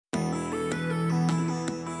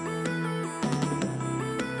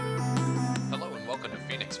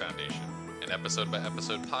an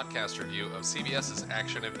episode-by-episode podcast review of CBS's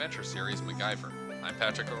action-adventure series MacGyver. I'm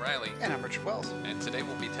Patrick O'Reilly. And I'm Richard Wells. And today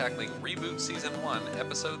we'll be tackling Reboot Season 1,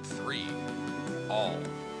 Episode 3. All of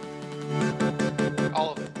it.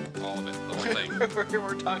 All of it. The whole thing.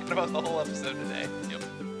 We're talking about the whole episode today. Yep.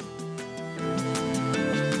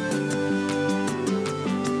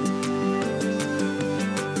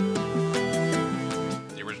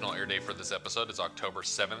 The original air date for this episode is October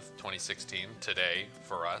 7th, 2016. Today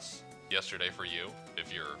for us. Yesterday for you,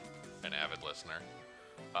 if you're an avid listener.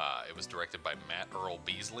 It was directed by Matt Earl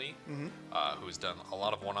Beasley, who's done a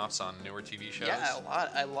lot of one-offs on newer TV shows. Yeah,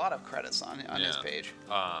 a lot of credits on his page.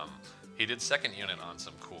 He did second unit on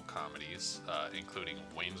some cool comedies, including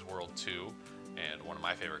Wayne's World 2 and one of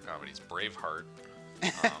my favorite comedies, Braveheart,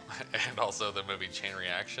 and also the movie Chain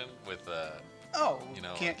Reaction with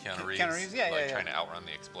Keanu Reeves, trying to outrun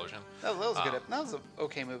the explosion. That was good. That was an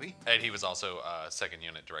okay movie. And he was also second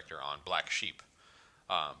unit director on Black Sheep.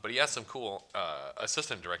 But he has some cool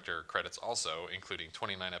assistant director credits also, including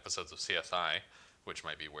 29 episodes of CSI, which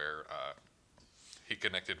might be where he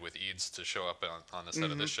connected with Eads to show up on the set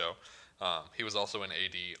of this show. He was also an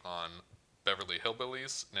AD on Beverly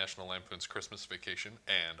Hillbillies, National Lampoon's Christmas Vacation,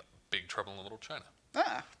 and Big Trouble in Little China.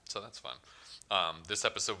 So that's fun. This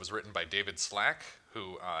episode was written by David Slack,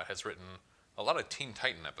 who has written a lot of Teen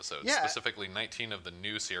Titan episodes, specifically 19 of the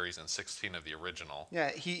new series and 16 of the original.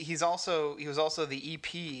 Yeah, he was also the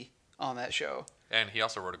EP on that show. And he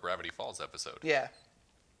also wrote a Gravity Falls episode. Yeah.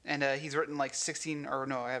 And he's written like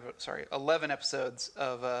 11 episodes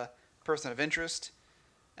of Person of Interest.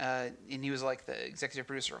 And he was like the executive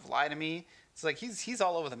producer of Lie to Me. It's like he's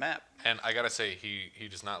all over the map. And I gotta say, he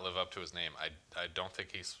does not live up to his name. I don't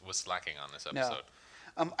think he was slacking on this episode.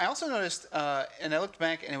 No. I also noticed, and I looked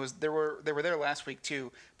back, and they were there last week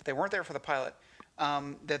too, but they weren't there for the pilot.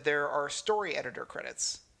 That there are story editor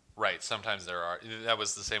credits. Right. Sometimes there are. That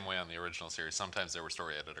was the same way on the original series. Sometimes there were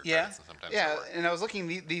story editor credits, and sometimes there weren't. And I was looking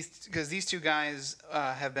because these two guys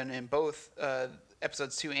have been in both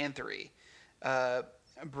episodes 2 and 3.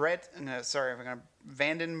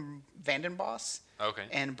 Vandenboss. Okay.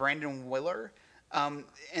 And Brandon Willer. And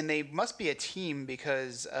they must be a team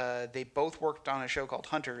because they both worked on a show called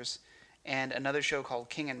Hunters and another show called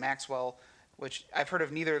King and Maxwell, which I've heard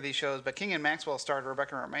of neither of these shows, but King and Maxwell starred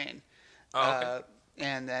Rebecca Romijn. Oh, okay.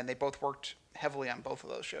 And they both worked heavily on both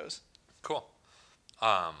of those shows. Cool.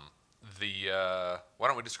 Why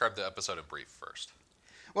don't we describe the episode in brief first?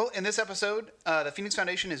 Well, in this episode, the Phoenix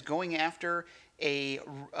Foundation is going after a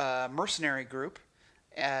mercenary group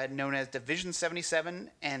known as Division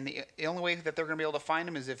 77, and the only way that they're going to be able to find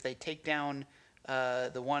them is if they take down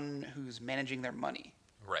the one who's managing their money.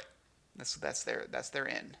 Right. That's their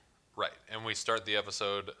end. Right, and we start the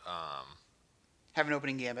episode. Have an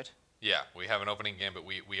opening gambit. Yeah, we have an opening gambit.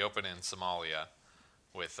 We open in Somalia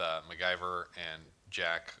with MacGyver and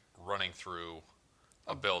Jack running through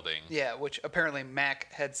a building. Yeah, which apparently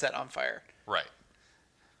Mac had set on fire. Right.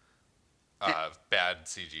 Bad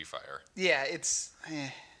CG fire. Yeah, it's.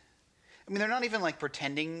 I mean, they're not even like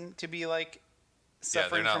pretending to be like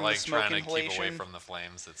suffering from the smoke trying inhalation. To keep away from the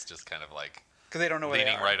flames. It's just kind of like because they don't know where they are.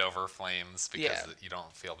 Leaning right over flames because you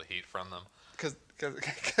don't feel the heat from them. Because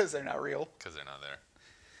they're not real. Because they're not there.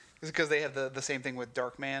 It's because they have the same thing with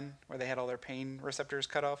Darkman, where they had all their pain receptors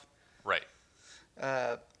cut off. Right.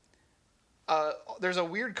 There's a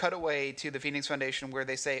weird cutaway to the Phoenix Foundation where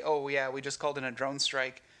they say, "Oh yeah, we just called in a drone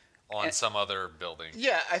strike." On some other building.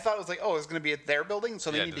 Yeah, I thought it was like, oh, it's going to be at their building, so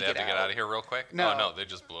they need to get out. Did they have to get out of here real quick? No, they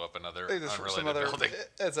just blew up another unrelated building.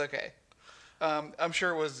 It's okay. I'm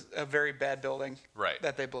sure it was a very bad building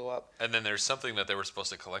that they blew up. And then there's something that they were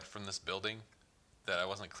supposed to collect from this building that I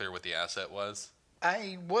wasn't clear what the asset was.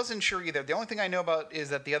 I wasn't sure either. The only thing I know about is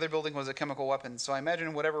that the other building was a chemical weapon, so I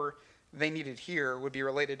imagine whatever they needed here would be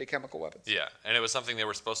related to chemical weapons. Yeah, and it was something they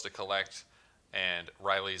were supposed to collect, and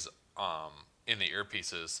Riley's in the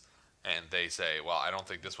earpieces. And they say, well, I don't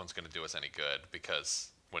think this one's going to do us any good because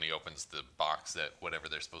when he opens the box that whatever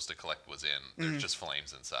they're supposed to collect was in, there's just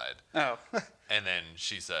flames inside. Oh. And then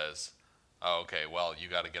she says, oh, okay, well, you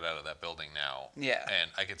got to get out of that building now. Yeah. And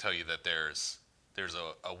I can tell you that there's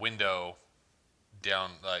a window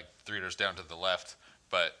down, like 3 doors down to the left,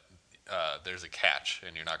 but there's a catch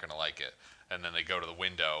and you're not going to like it. And then they go to the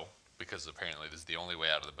window because apparently this is the only way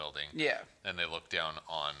out of the building. Yeah. And they look down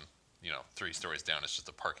on 3 stories down, it's just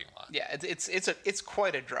a parking lot. Yeah, it's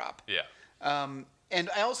quite a drop. Yeah. And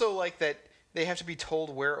I also like that they have to be told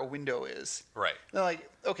where a window is. Right. They're like,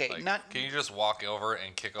 okay, Can you just walk over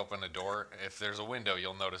and kick open a door? If there's a window,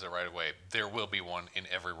 you'll notice it right away. There will be one in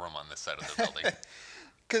every room on this side of the building.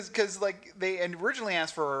 Because like they originally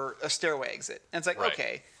asked for a stairway exit, and it's like, Right.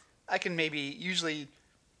 okay, I can maybe usually,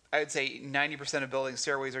 I would say 90% of building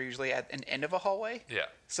stairways are usually at an end of a hallway. Yeah.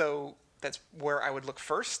 So that's where I would look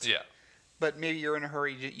first. Yeah. But maybe you're in a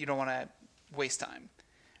hurry. You don't want to waste time.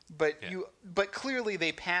 But Yeah. but clearly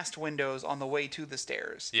they passed windows on the way to the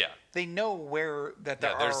stairs. Yeah. They know where there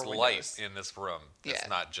Yeah, are there's windows. light in this room. It's Yeah.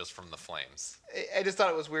 not just from the flames. I just thought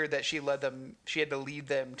it was weird that she had to lead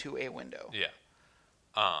them to a window. Yeah.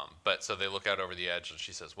 But so they look out over the edge, and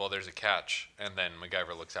she says, "Well, there's a catch." And then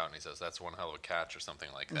MacGyver looks out and he says, "That's one hell of a catch," or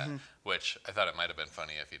something like that. Which I thought it might have been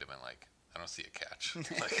funny if he'd have been like, "I don't see a catch.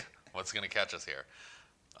 Like, what's gonna catch us here?"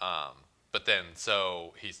 But then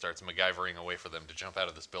so he starts MacGyvering a way for them to jump out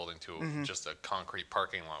of this building to just a concrete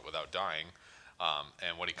parking lot without dying.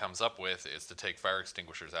 And what he comes up with is to take fire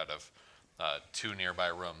extinguishers out of 2 nearby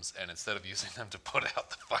rooms, and instead of using them to put out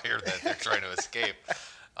the fire that they're trying to escape,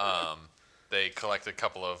 they collect a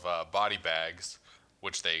couple of body bags,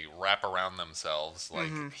 which they wrap around themselves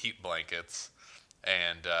like heat blankets,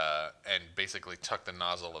 and basically tuck the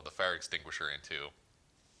nozzle of the fire extinguisher into.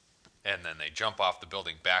 And then they jump off the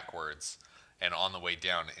building backwards, and on the way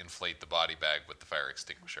down, inflate the body bag with the fire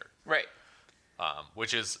extinguisher. Right.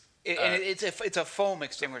 Which is And it's a foam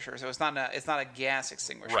extinguisher, so it's not a gas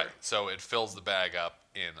extinguisher. right. So it fills the bag up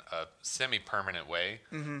in a semi-permanent way,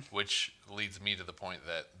 which leads me to the point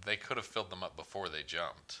that they could have filled them up before they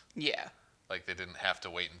jumped. Yeah. Like they didn't have to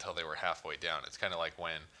wait until they were halfway down. It's kind of like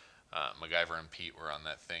when MacGyver and Pete were on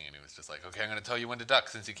that thing, and he was just like, "Okay, I'm going to tell you when to duck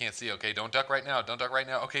since you can't see. Okay, don't duck right now. Don't duck right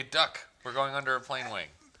now. Okay, duck. We're going under a plane wing."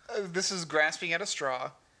 This is grasping at a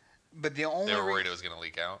straw, but the only They were worried it was going to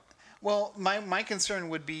leak out. well, my concern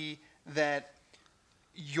would be that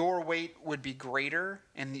your weight would be greater,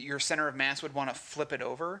 and your center of mass would want to flip it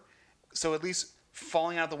over. So at least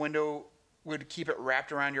falling out the window would keep it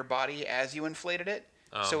wrapped around your body as you inflated it.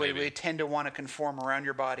 Oh, so maybe. it would tend to want to conform around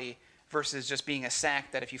your body versus just being a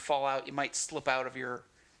sack that if you fall out, it might slip out of your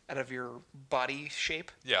body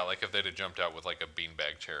shape. Yeah, like if they'd have jumped out with like a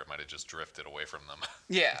beanbag chair, it might have just drifted away from them.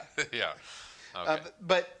 Yeah. Yeah. Okay.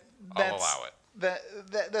 But I'll allow it.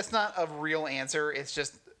 That's not a real answer. It's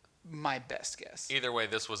just my best guess. Either way,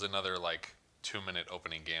 this was another like 2-minute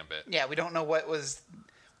opening gambit. Yeah, we don't know what was.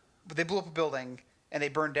 But they blew up a building and they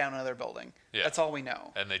burned down another building. Yeah. That's all we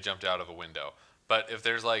know. And they jumped out of a window. But if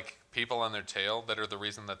there's like people on their tail that are the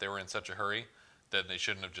reason that they were in such a hurry, then they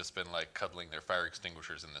shouldn't have just been like cuddling their fire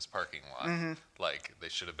extinguishers in this parking lot. Like they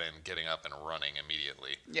should have been getting up and running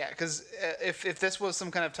immediately. Yeah, because if this was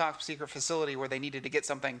some kind of top secret facility where they needed to get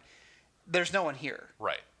something, there's no one here.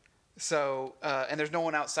 Right. So and there's no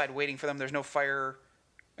one outside waiting for them. There's no fire.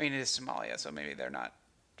 I mean, it is Somalia, so maybe they're not.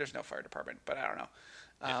 There's no fire department, but I don't know.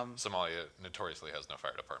 Yeah. Somalia notoriously has no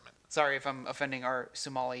fire department. Sorry if I'm offending our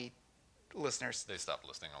Somali listeners. They stopped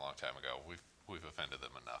listening a long time ago. We've offended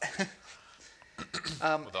them enough.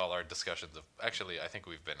 With all our discussions of, actually, I think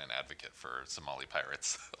we've been an advocate for Somali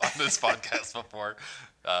pirates on this podcast before,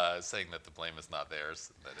 saying that the blame is not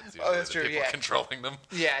theirs, that it's usually that's the true, people yeah. controlling them.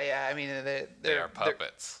 Yeah. I mean, They are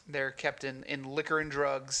puppets. They're kept in liquor and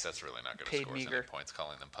drugs. That's really not going to Paid score us any meager. points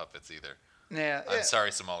calling them puppets either. Yeah. I'm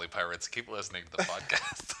sorry, Somali pirates. Keep listening to the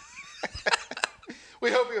podcast.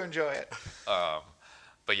 We hope you enjoy it.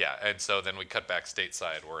 But yeah, and so then we cut back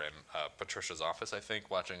stateside. We're in Patricia's office, I think,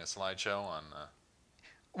 watching a slideshow on.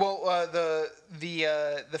 Well,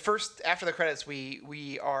 the first after the credits,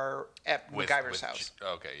 we are at MacGyver's house.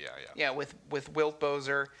 Okay, yeah. Yeah, with Wilt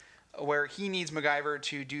Bozer, where he needs MacGyver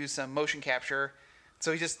to do some motion capture,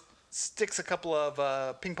 so he just sticks a couple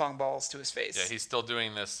of ping pong balls to his face. Yeah, he's still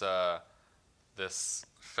doing this this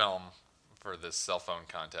film for this cell phone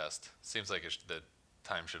contest. Seems like the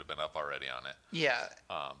time should have been up already on it. Yeah.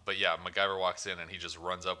 But yeah, MacGyver walks in and he just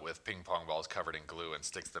runs up with ping pong balls covered in glue and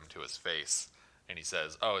sticks them to his face. And he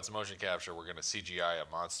says, "Oh, it's motion capture. We're going to CGI a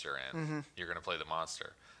monster, and you're going to play the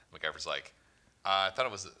monster." MacGyver's like, "I thought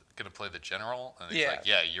it was going to play the general." And he's like,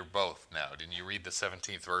 "Yeah, you're both now. Didn't you read the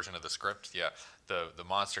 17th version of the script? Yeah, the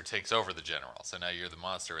monster takes over the general. So now you're the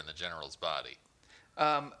monster in the general's body."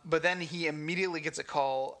 But then he immediately gets a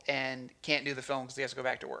call and can't do the film because he has to go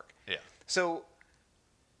back to work. Yeah. So,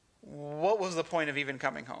 what was the point of even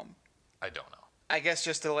coming home? I don't know. I guess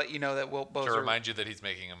just to let you know that Wilt Bozer. To remind you that he's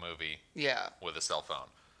making a movie Yeah. with a cell phone.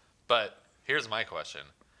 But here's my question.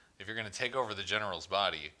 If you're going to take over the general's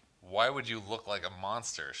body, why would you look like a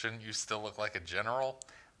monster? Shouldn't you still look like a general?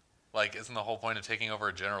 Like, isn't the whole point of taking over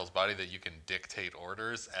a general's body that you can dictate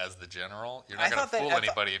orders as the general? You're not going to fool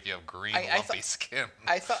anybody if you have green, lumpy skin.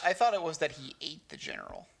 I thought it was that he ate the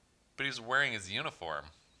general. But he was wearing his uniform.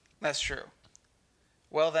 That's true.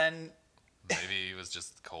 Well then, Maybe he was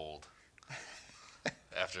just cold.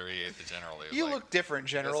 after he ate the general. He was You like, look different,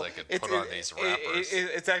 General. I could put on these wrappers.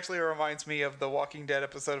 It actually reminds me of the Walking Dead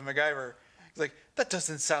episode of MacGyver. He's like, that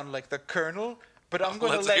doesn't sound like the Colonel, but I'm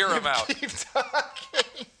going to Let's let hear him him out. keep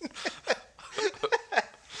talking.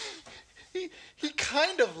 he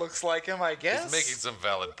kind of looks like him, I guess. He's making some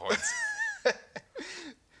valid points.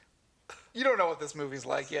 You don't know what this movie's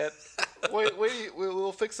like yet. Wait,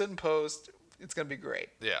 we'll fix it in post. It's going to be great.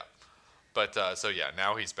 Yeah. But, so yeah,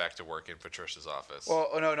 now he's back to work in Patricia's office. Well,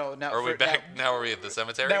 no. Now, are we back? Now are we at the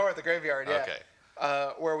cemetery? Now we're at the graveyard, yeah.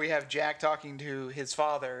 Okay. Where we have Jack talking to his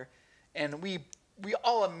father, and we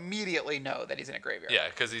all immediately know that he's in a graveyard. Yeah,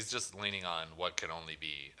 because he's just leaning on what can only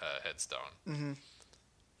be a headstone. Mm-hmm.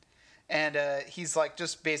 And he's like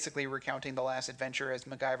just basically recounting the last adventure as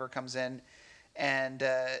MacGyver comes in, and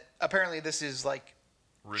apparently this is like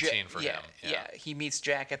routine for him. Yeah, he meets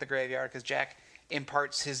Jack at the graveyard because Jack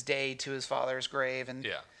imparts his day to his father's grave and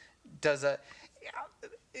does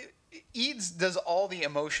Eads does all the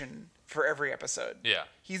emotion for every episode. Yeah.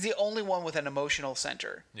 He's the only one with an emotional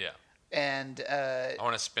center. Yeah. And I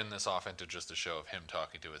want to spin this off into just a show of him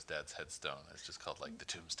talking to his dad's headstone. It's just called like the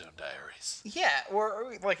Tombstone Diaries. Yeah,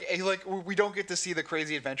 or like we don't get to see the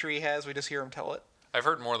crazy adventure he has. We just hear him tell it. I've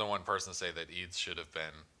heard more than one person say that Eads should have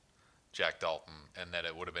been Jack Dalton, and that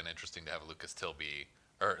it would have been interesting to have Lucas Tilby,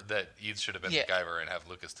 or that Eads should have been MacGyver and have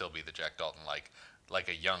Lucas Tilby the Jack Dalton, like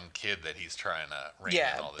a young kid that he's trying to rein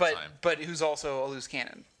in all the time. But who's also a loose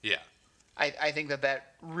cannon. Yeah. I think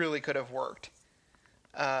that really could have worked.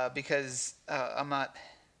 Because I'm not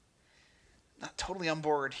totally on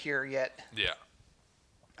board here yet. Yeah.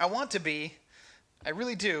 I want to be. I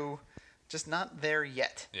really do. Just not there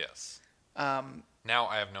yet. Yes. Now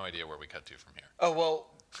I have no idea where we cut to from here. Oh, well,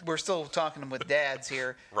 we're still talking with dads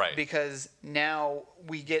here. Right. Because now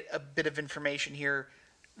we get a bit of information here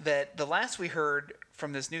that the last we heard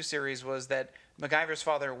from this new series was that MacGyver's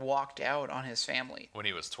father walked out on his family. When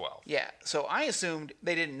he was 12. Yeah. So I assumed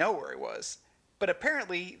they didn't know where he was. But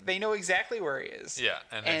apparently, they know exactly where he is. Yeah,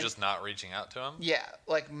 and they're just not reaching out to him? Yeah,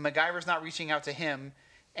 like MacGyver's not reaching out to him,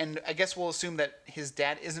 and I guess we'll assume that his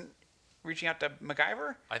dad isn't reaching out to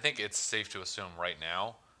MacGyver? I think it's safe to assume right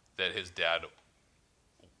now that his dad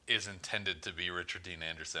is intended to be Richard Dean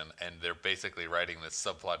Anderson, and they're basically writing this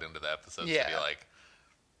subplot into the episodes to be like,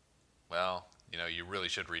 well, you really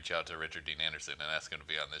should reach out to Richard Dean Anderson and ask him to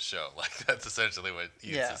be on this show. Like, that's essentially what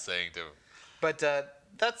Eads is saying to him. But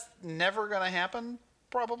that's never going to happen,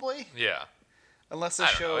 probably. Yeah. Unless the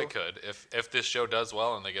show... I don't know, it could. If this show does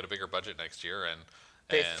well and they get a bigger budget next year and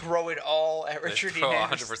they throw it all at Richard Dean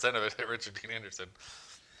Anderson. 100% of it at Richard Dean Anderson.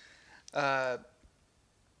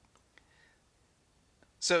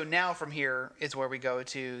 So now from here is where we go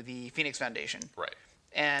to the Phoenix Foundation. Right.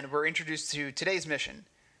 And we're introduced to today's mission,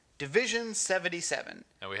 Division 77.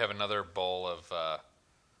 And we have another bowl of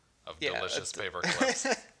delicious paper clips.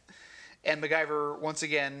 And MacGyver once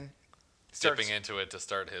again starts dipping into it to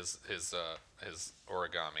start his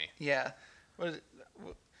origami. Yeah. What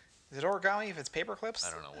is it origami if it's paper clips?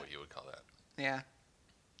 I don't know what you would call that. Yeah.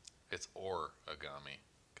 It's origami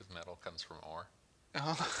because metal comes from ore.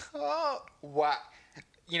 Oh, wow.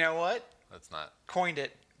 You know what? That's not. Coined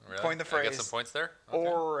it. Really? Coined the phrase. I get some points there?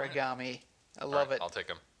 Okay. Origami. I love it. I'll take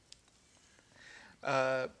them.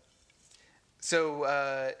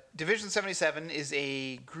 So Division 77 is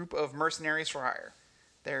a group of mercenaries for hire.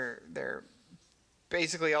 They're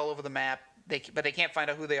basically all over the map. But they can't find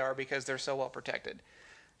out who they are because they're so well protected.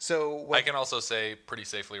 So I can also say pretty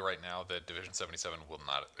safely right now that Division 77 will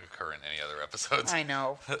not occur in any other episodes. I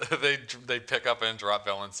know. They pick up and drop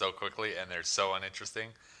villains so quickly, and they're so uninteresting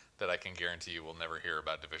that I can guarantee you we'll never hear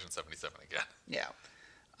about Division 77 again. Yeah.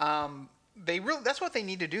 That's what they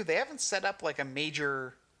need to do. They haven't set up like a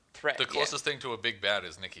major threat. The closest thing to a big bad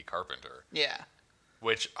is Nikki Carpenter. Yeah.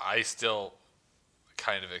 Which I still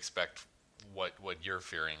kind of expect what you're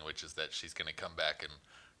fearing, which is that she's going to come back and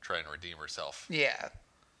try and redeem herself. Yeah.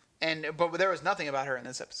 But there was nothing about her in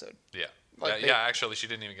this episode. Yeah. Actually, she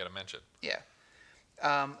didn't even get a mention. Yeah.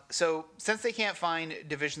 So since they can't find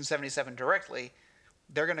Division 77 directly,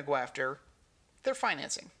 they're going to go after their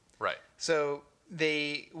financing. Right. So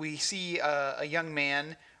we see a young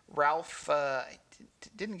man, Ralph.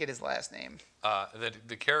 Didn't get his last name.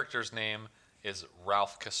 The character's name is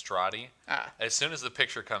Ralph Castrati. As soon as the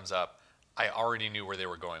picture comes up, I already knew where they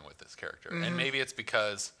were going with this character, and maybe it's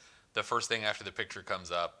because the first thing after the picture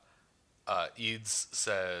comes up, Eads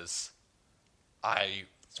says, "I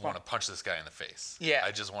want to punch this guy in the face. Yeah,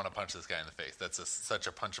 I just want to punch this guy in the face. That's such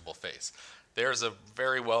a punchable face." There's a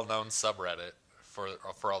very well-known subreddit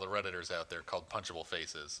for all the Redditors out there called Punchable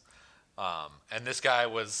Faces, and this guy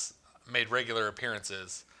made regular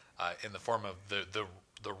appearances in the form of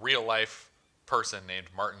the real life person named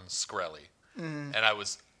Martin Shkreli. And I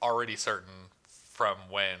was already certain from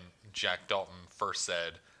when Jack Dalton first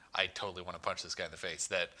said, I totally want to punch this guy in the face,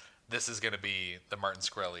 that this is going to be the Martin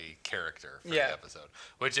Shkreli character for the episode.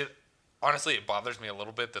 Which honestly, it bothers me a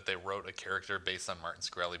little bit that they wrote a character based on Martin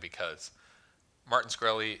Shkreli, because Martin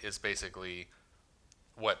Shkreli is basically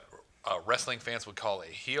what wrestling fans would call a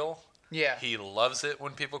heel. Yeah. He loves it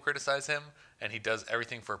when people criticize him, and he does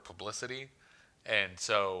everything for publicity. And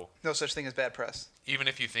so, No such thing as bad press. even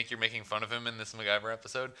if you think you're making fun of him in this MacGyver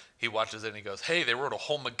episode, he watches it and he goes, hey, they wrote a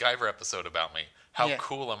whole MacGyver episode about me. How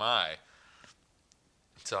cool am I?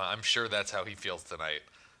 So I'm sure that's how he feels tonight.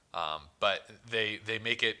 But they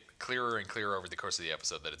make it clearer and clearer over the course of the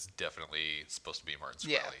episode that it's definitely supposed to be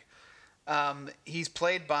Martin Shkreli. Yeah. He's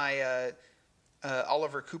played by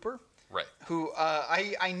Oliver Cooper, Right. who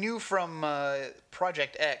I knew from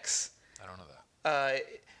Project X. I don't know that.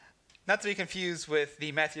 Not to be confused with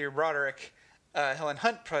the Matthew Broderick, Helen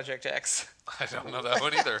Hunt Project X. I don't know that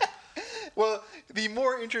one either. Well, the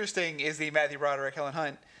more interesting is the Matthew Broderick, Helen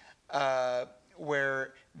Hunt,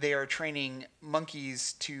 where they are training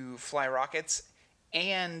monkeys to fly rockets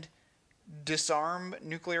and disarm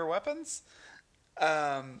nuclear weapons,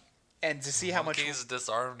 and to see how much. Monkeys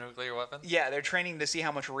disarm nuclear weapons? Yeah, they're training to see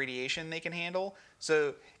how much radiation they can handle.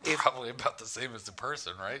 So, if Probably about the same as the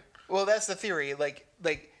person, right? well, that's the theory. Like,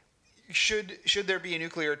 should there be a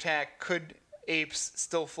nuclear attack, could apes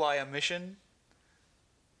still fly a mission?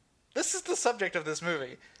 This is the subject of this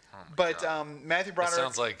movie. But Matthew It Broderick.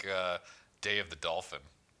 sounds like Day of the Dolphin,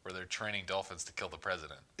 where they're training dolphins to kill the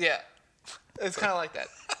president. Yeah, it's kind of like that.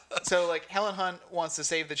 So, like, Helen Hunt wants to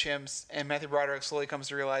save the chimps, and Matthew Broderick slowly comes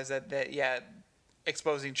to realize that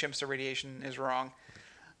exposing chimps to radiation is wrong.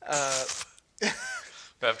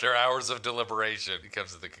 After hours of deliberation, he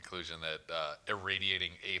comes to the conclusion that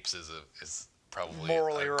irradiating apes is probably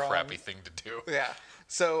Morally a wrong. crappy thing to do. Yeah.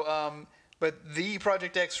 So, but the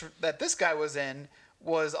Project X that this guy was in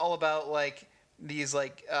was all about like these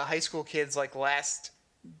high school kids like last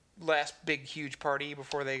big huge party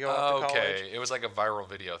before they go off to college. Okay, it was like a viral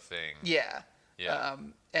video thing. Yeah. Yeah.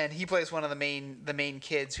 And he plays one of the main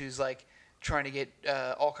kids who's like trying to get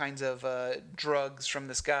all kinds of drugs from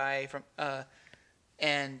this guy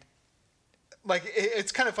and like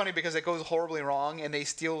it's kind of funny because it goes horribly wrong and they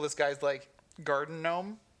steal this guy's like garden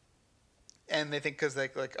gnome. And they think because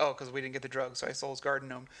we didn't get the drugs, so I stole his garden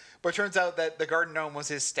gnome. But it turns out that the garden gnome was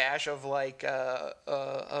his stash of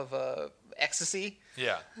ecstasy.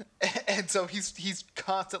 Yeah. And so he's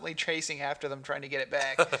constantly chasing after them, trying to get it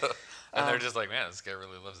back. And they're just like, man, this guy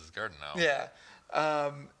really loves his garden now. Yeah.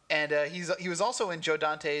 And he was also in Joe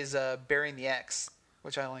Dante's Burying the X,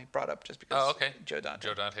 which I only brought up just because. Oh, okay. Joe Dante.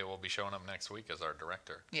 Joe Dante will be showing up next week as our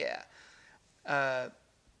director. Yeah. There's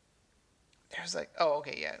like,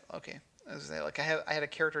 okay. I was like, I had a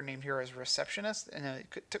character named here as receptionist, and it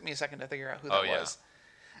took me a second to figure out who that was.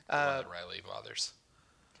 The one that Riley bothers.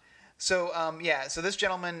 So so this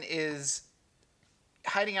gentleman is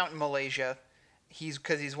hiding out in Malaysia.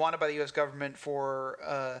 Because he's wanted by the U.S. government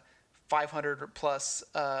for 500 plus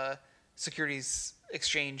Securities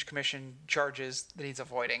Exchange Commission charges that he's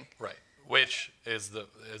avoiding. Right. Which is the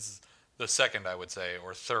second, I would say,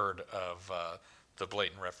 or third of the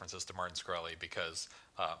blatant references to Martin Shkreli, because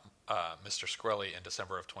Mr. Shkreli in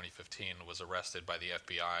December of 2015 was arrested by the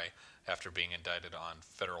FBI after being indicted on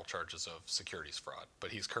federal charges of securities fraud.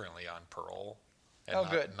 But he's currently on parole and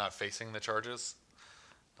not facing the charges.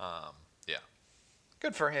 Yeah.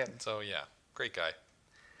 Good for him. So, yeah, great guy.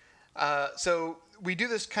 So we do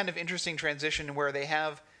this kind of interesting transition where they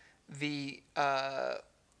have the current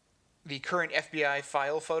FBI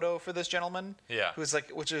file photo for this gentleman. Yeah.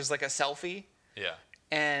 Which is like a selfie. Yeah.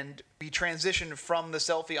 And we transition from the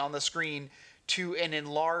selfie on the screen to an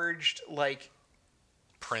enlarged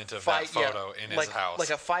print of that photo in his house. Like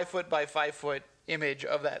a 5 foot by 5 foot image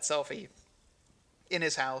of that selfie in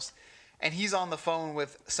his house. And he's on the phone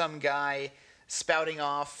with some guy spouting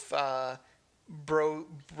off bro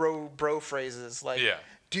phrases like,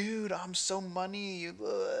 dude, I'm so money.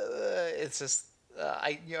 It's just,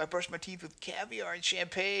 I brush my teeth with caviar and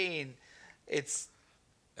champagne. It's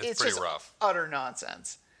pretty just rough. Utter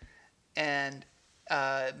nonsense. And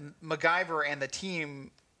MacGyver and the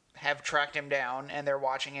team have tracked him down, and they're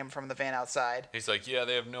watching him from the van outside. He's like, yeah,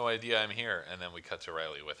 they have no idea I'm here. And then we cut to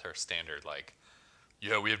Riley with her standard, like,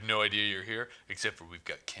 yeah, we have no idea you're here, except for we've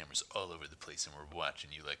got cameras all over the place, and we're watching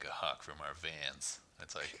you like a hawk from our vans.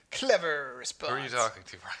 It's like, clever response. who are you talking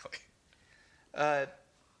to, Riley?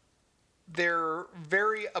 They're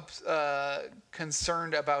very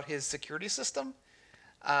concerned about his security system.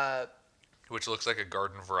 Which looks like a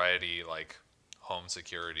garden variety, like, home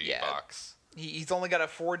security Yeah. box. He's only got a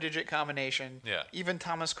 4-digit combination. Yeah. Even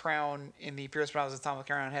Thomas Crown in the Pierce Brosnan Thomas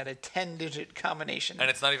Crown had a 10-digit combination. And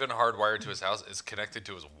it's not even hardwired to his house. It's connected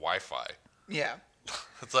to his Wi-Fi. Yeah.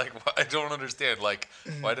 It's like, I don't understand. Like,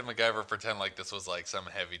 why did MacGyver pretend like this was like some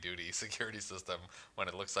heavy-duty security system when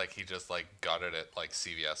it looks like he just like got it at like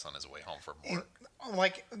CVS on his way home from work?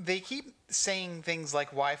 Like, they keep saying things like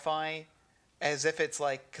Wi-Fi as if it's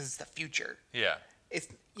like, because it's the future. Yeah. It's,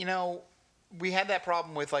 we had that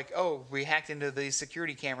problem with like, oh, we hacked into these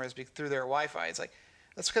security cameras through their Wi-Fi. It's like,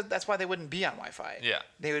 that's why they wouldn't be on Wi-Fi. Yeah.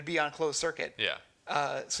 They would be on closed circuit. Yeah.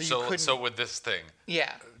 So you couldn't. So with this thing,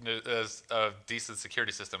 Yeah. a decent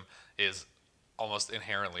security system is almost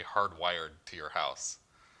inherently hardwired to your house.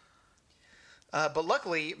 But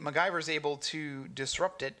luckily, MacGyver's able to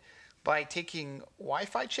disrupt it by taking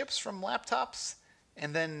Wi-Fi chips from laptops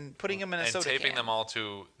and then putting them in a soda can. And taping them all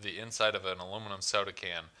to the inside of an aluminum soda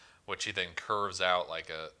can, which he then curves out like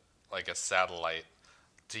a satellite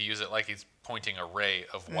to use it like he's pointing a ray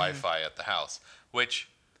of Wi-Fi at the house, which,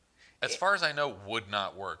 as far as I know, would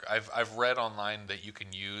not work. I've read online that you can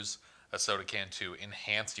use a soda can to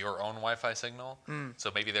enhance your own Wi-Fi signal. So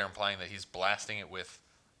maybe they're implying that he's blasting it with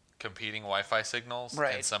competing Wi-Fi signals,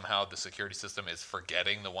 Right. and somehow the security system is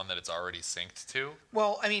forgetting the one that it's already synced to.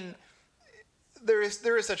 Well, I mean, there is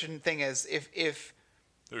such a thing as if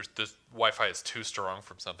There's this Wi-Fi is too strong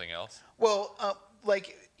from something else. well,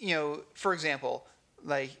 for example,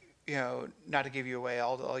 like, not to give you away,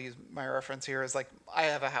 I'll use my reference here is like, I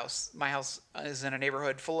have a house. My house is in a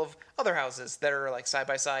neighborhood full of other houses that are like side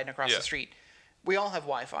by side and across Yeah. the street. We all have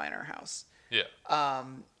Wi-Fi in our house. Yeah.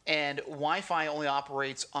 And Wi-Fi only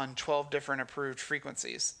operates on 12 different approved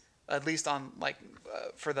frequencies, at least on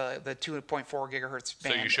for the 2.4 gigahertz So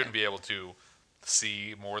band. you shouldn't be able to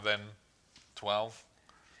see more than 12?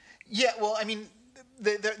 Yeah, well, I mean,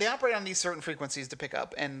 they operate on these certain frequencies to pick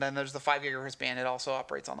up, and then there's the 5 gigahertz band. It also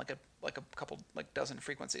operates on like a couple, like dozen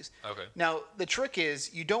frequencies. Okay. Now the trick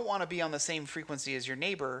is you don't want to be on the same frequency as your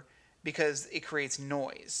neighbor because it creates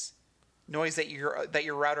noise that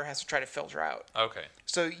your router has to try to filter out. Okay.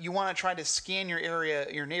 So you want to try to scan your area,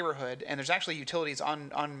 your neighborhood, and there's actually utilities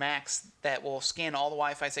on Macs that will scan all the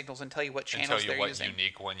Wi-Fi signals and tell you what And channels tell you they're what using.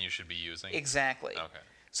 unique one you should be using? Exactly. Okay.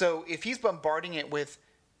 So if he's bombarding it with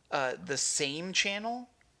the same channel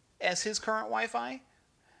as his current Wi-Fi,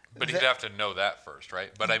 But he'd have to know that first,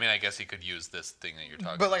 right? But I mean, I guess he could use this thing that you're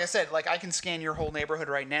talking but about. like I said, like I can scan your whole neighborhood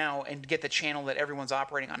right now and get the channel that everyone's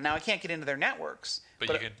operating on. Now I can't get into their networks,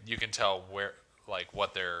 But you can tell where, like,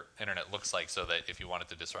 what their internet looks like, so that if you wanted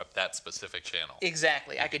to disrupt that specific channel.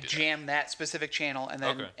 exactly, I could do that. jam that specific channel and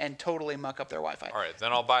then Okay. and totally muck up their Wi-Fi. All right,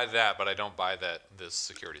 then I'll buy that, but I don't buy that this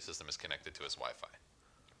security system is connected to his Wi-Fi.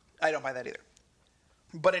 I don't buy that either.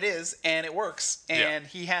 But it is, and it works, and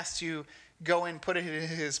he has to go and put it in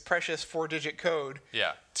his precious 4-digit code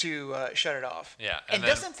Yeah. to shut it off. Yeah, And, and then-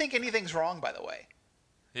 doesn't think anything's wrong, by the way.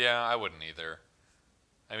 Yeah, I wouldn't either.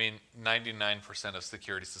 I mean, 99% of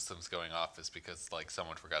security systems going off is because, like,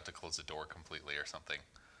 someone forgot to close the door completely or something.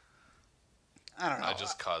 I don't know. I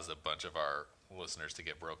just caused a bunch of our listeners to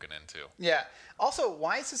get broken into. Yeah. Also,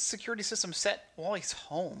 why is his security system set while he's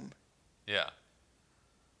home? Yeah.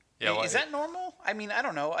 Yeah, is that normal? I mean, I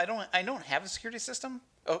don't know. I don't have a security system.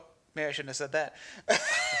 Oh, maybe I shouldn't have said that.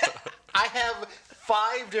 I have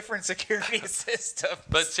 5 different security systems.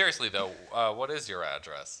 But seriously, though, what is your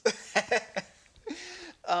address?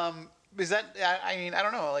 Is that? I mean, I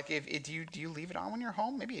don't know. Like, if do you leave it on when you're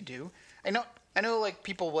home? Maybe you do. I know. Like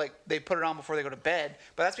people like they put it on before they go to bed,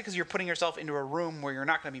 but that's because you're putting yourself into a room where you're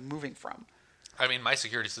not going to be moving from. I mean, my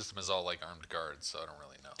security system is all, like, armed guards, so I don't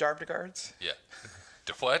really know. Darb guards. Yeah.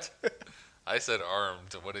 What? I said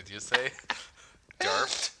armed. What did you say?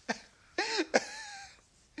 Darped?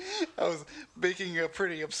 I was making a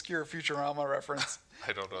pretty obscure Futurama reference.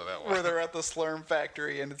 I don't know that one. Where they're at the Slurm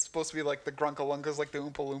factory and it's supposed to be like the Grunkalunkas, like the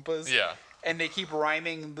Oompa Loompas. Yeah. And they keep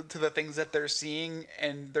rhyming to the things that they're seeing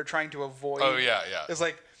and they're trying to avoid. Oh, yeah. It's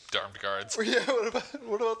like, Armed guards. yeah,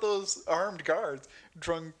 what about those armed guards?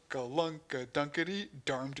 Drunkalunka dunkety,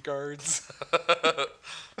 darmed guards.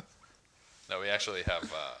 No, we actually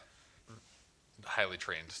have highly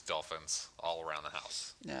trained dolphins all around the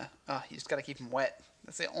house. Yeah. Oh, you just got to keep them wet.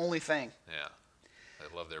 That's the only thing. Yeah.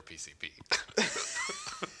 They love their PCP.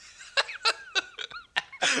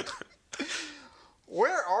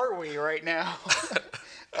 Where are we right now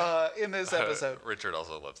in this episode? Richard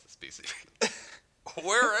also loves this PCP.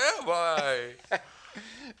 Where am I?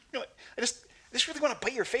 You're like, I just really want to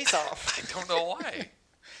bite your face off. I don't know why.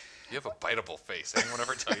 You have a biteable face. Anyone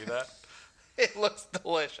ever tell you that? It looks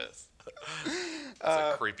delicious. It's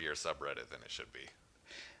a creepier subreddit than it should be.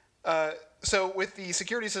 So with the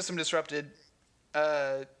security system disrupted,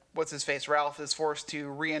 what's his face? Ralph is forced to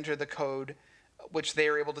re-enter the code, which they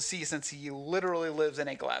are able to see since he literally lives in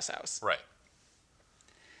a glass house. Right.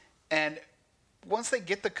 And once they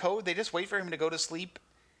get the code, they just wait for him to go to sleep,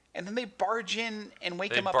 and then they barge in and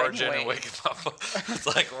wake him up anyway. They barge in and wake him up. It's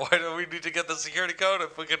like, why do we need to get the security code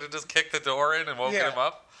if we could have just kicked the door in and woken him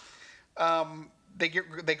up? They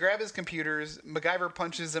grab his computers. MacGyver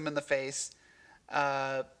punches him in the face,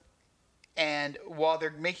 and while they're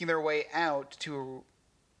making their way out to,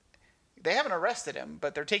 they haven't arrested him,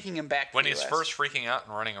 but they're taking him back. When to the he's US. first freaking out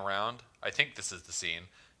and running around, I think this is the scene.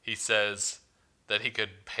 He says that he could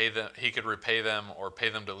repay them or pay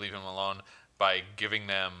them to leave him alone by giving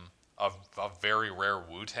them a very rare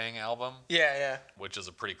Wu-Tang album. Yeah. Which is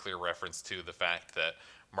a pretty clear reference to the fact that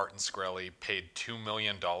Martin Shkreli paid $2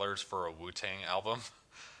 million for a Wu-Tang album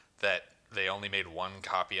that they only made one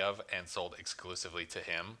copy of and sold exclusively to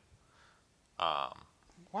him.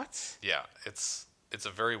 What? Yeah, it's a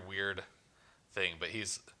very weird thing, but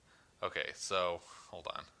okay, so hold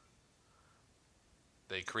on.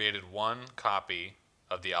 They created one copy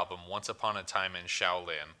of the album Once Upon a Time in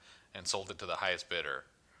Shaolin and sold it to the highest bidder.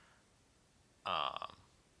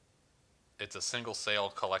 It's a single sale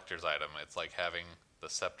collector's item. It's like having the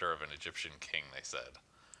scepter of an Egyptian king, they said.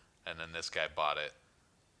 And then this guy bought it,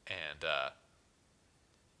 and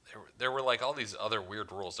there were like all these other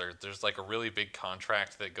weird rules. There's like a really big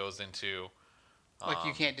contract that goes into Like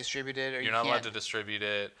you can't distribute it, or you're not allowed to distribute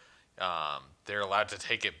it. They're allowed to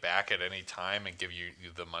take it back at any time and give you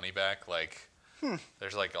the money back. Like,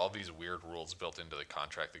 there's like all these weird rules built into the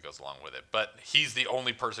contract that goes along with it. But he's the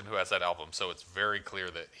only person who has that album, so it's very clear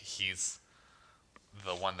that he's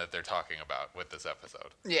the one that they're talking about with this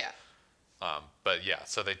episode. Yeah. But yeah,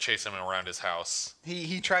 so they chase him around his house.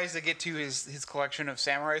 He tries to get to his collection of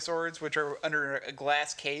samurai swords, which are under a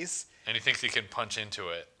glass case. And he thinks he can punch into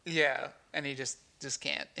it. Yeah, and he just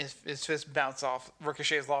can't. His fist bounce off,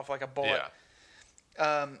 ricochets off like a bullet.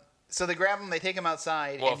 Yeah. So they grab him, they take him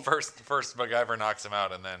outside. Well, first MacGyver knocks him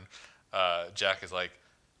out, and then Jack is like,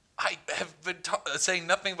 I have been saying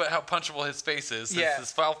nothing but how punchable his face is since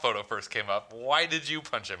this file photo first came up. Why did you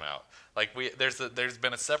punch him out? Like, there's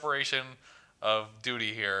been a separation of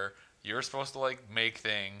duty here. You're supposed to like make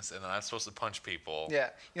things, and then I'm supposed to punch people. Yeah,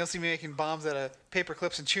 you don't see me making bombs out of paper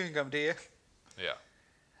clips and chewing gum, do you?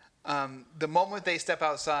 Yeah. The moment they step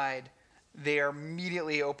outside, they are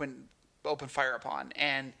immediately open fire upon,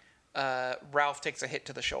 and Ralph takes a hit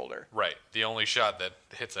to the shoulder. Right. The only shot that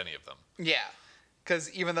hits any of them. Yeah,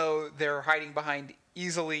 because even though they're hiding behind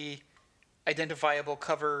easily identifiable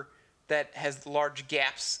cover that has large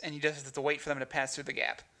gaps, and you just have to wait for them to pass through the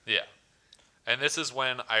gap. Yeah. And this is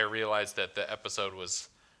when I realized that the episode was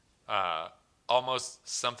almost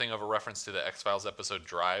something of a reference to the X-Files episode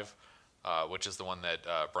Drive, which is the one that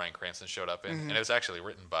Bryan Cranston showed up in. And it was actually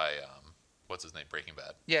written by, what's his name, Breaking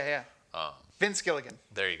Bad. Yeah. Vince Gilligan.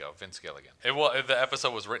 There you go, Vince Gilligan. The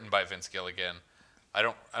episode was written by Vince Gilligan. I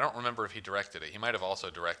don't remember if he directed it. He might have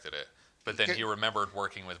also directed it. But then he remembered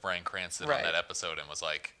working with Bryan Cranston on that episode and was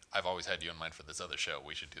like, I've always had you in mind for this other show.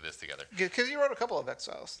 We should do this together. Because he wrote a couple of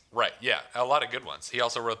X-Files. Right, yeah. A lot of good ones. He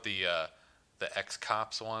also wrote the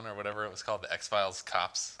X-Cops one or whatever it was called, the X-Files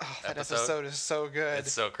Cops that episode is so good.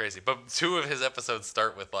 It's so crazy. But two of his episodes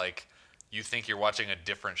start with, like, you think you're watching a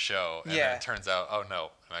different show, and then it turns out, oh,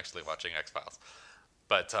 no, I'm actually watching X-Files.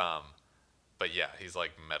 But yeah, he's,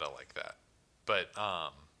 like, meta like that. But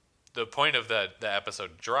the point of the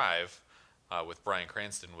episode Drive with Bryan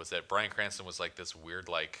Cranston was that Bryan Cranston was, like, this weird,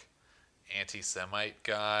 like, anti-Semite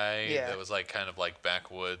guy that was, like, kind of, like,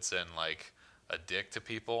 backwoods and, like, a dick to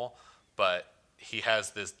people. But he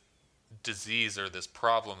has this disease or this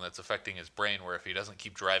problem that's affecting his brain where if he doesn't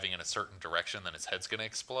keep driving in a certain direction, then his head's going to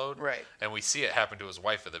explode. Right. And we see it happen to his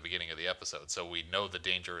wife at the beginning of the episode, so we know the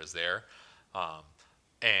danger is there.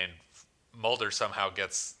 And Mulder somehow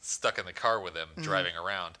gets stuck in the car with him driving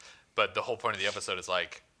around. But the whole point of the episode is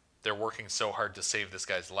like, they're working so hard to save this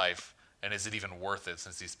guy's life, and is it even worth it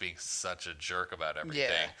since he's being such a jerk about everything?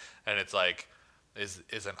 Yeah. And it's like, is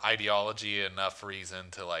an ideology enough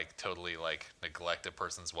reason to like totally like neglect a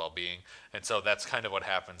person's well-being? And so that's kind of what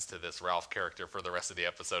happens to this Ralph character for the rest of the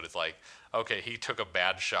episode. It's like, okay, he took a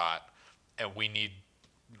bad shot, and we need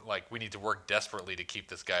to work desperately to keep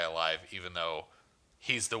this guy alive, even though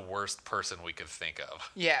he's the worst person we could think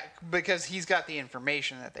of. Yeah, because he's got the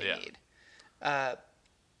information that they need.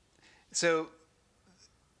 So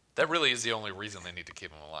that really is the only reason they need to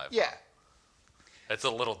keep him alive. Yeah. It's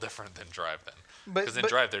a little different than Drive then. But Because in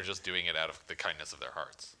Drive, they're just doing it out of the kindness of their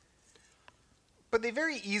hearts. But they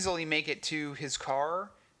very easily make it to his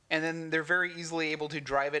car, and then they're very easily able to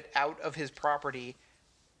drive it out of his property.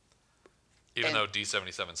 Even though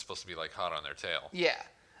D-77 is supposed to be like hot on their tail. Yeah.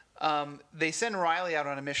 They send Riley out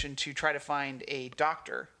on a mission to try to find a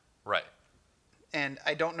doctor. Right. And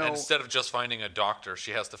I don't know. And instead of just finding a doctor,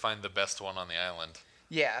 she has to find the best one on the island.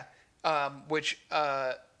 Yeah. Which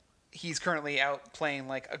he's currently out playing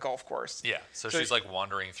like a golf course. Yeah. So she's like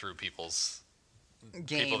wandering through people's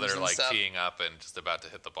Games people that are and like stuff. teeing up and just about to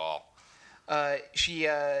hit the ball. She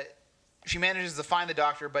manages to find the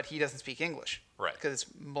doctor, but he doesn't speak English. Right. Because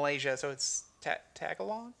it's Malaysia, so it's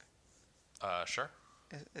Tagalog? Sure.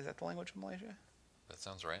 Is that the language of Malaysia? That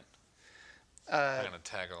sounds right. I'm going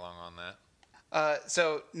to tag along on that.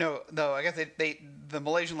 So no, I guess the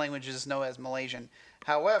Malaysian language is known as Malaysian.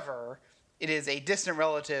 However, it is a distant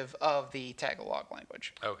relative of the Tagalog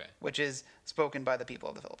language. Okay. Which is spoken by the people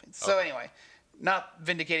of the Philippines. So anyway, not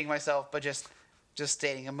vindicating myself, but just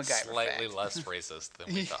stating a MacGyver Slightly fact. less racist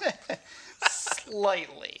than we thought.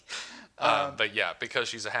 Slightly. But yeah, because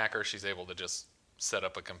she's a hacker, she's able to just set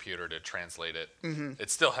up a computer to translate it. Mm-hmm.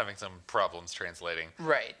 It's still having some problems translating.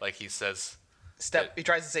 Right. Like he says He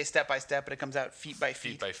tries to say step by step, but it comes out feet by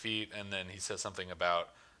feet. feet by feet, and then he says something about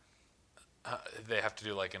they have to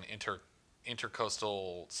do like an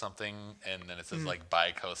intercoastal something, and then it says like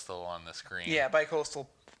bicoastal on the screen. Yeah, bicoastal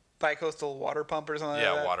water pump or something.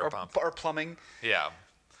 Yeah, like that. water pump. Or plumbing. Yeah.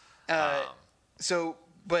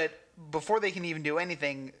 But before they can even do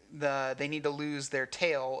anything, they need to lose their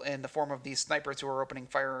tail in the form of these snipers who are opening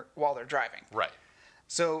fire while they're driving. Right.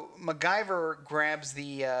 So MacGyver grabs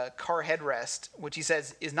the car headrest, which he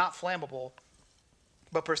says is not flammable,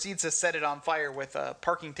 but proceeds to set it on fire with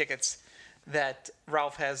parking tickets that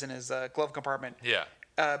Ralph has in his glove compartment. Yeah.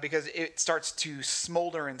 Because it starts to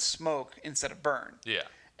smolder and smoke instead of burn. Yeah.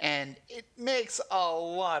 And it makes a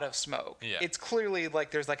lot of smoke. Yeah. It's clearly like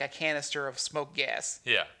there's like a canister of smoke gas.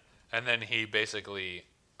 Yeah. And then he basically,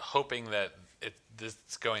 hoping that this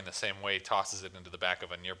is going the same way, tosses it into the back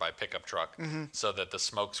of a nearby pickup truck so that the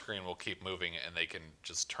smoke screen will keep moving and they can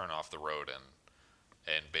just turn off the road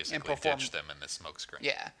and basically ditch them in the smoke screen.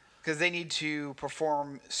 Yeah. Because they need to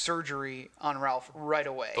perform surgery on Ralph right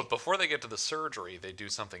away. But before they get to the surgery, they do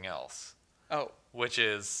something else. Oh. Which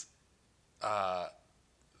is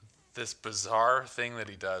this bizarre thing that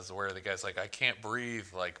he does where the guy's like, I can't breathe,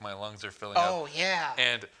 like my lungs are filling up. Oh, yeah.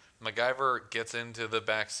 And MacGyver gets into the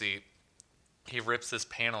back seat. He rips this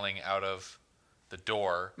paneling out of the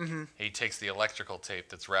door. Mm-hmm. He takes the electrical tape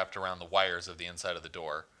that's wrapped around the wires of the inside of the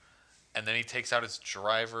door. And then he takes out his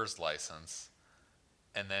driver's license.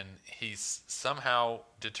 And then he somehow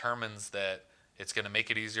determines that it's going to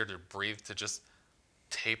make it easier to breathe to just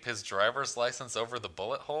tape his driver's license over the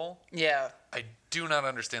bullet hole. Yeah. I do not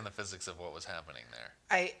understand the physics of what was happening there.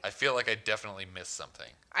 I feel like I definitely missed something.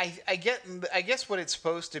 I guess what it's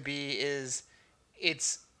supposed to be is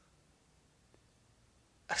it's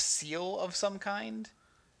a seal of some kind.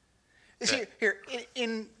 Here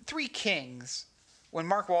in Three Kings, when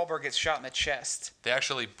Mark Wahlberg gets shot in the chest, They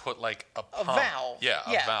actually put like a pump. valve. Yeah,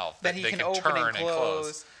 a valve that he they can turn open and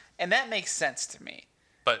close. And that makes sense to me.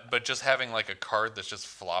 But just having like a card that's just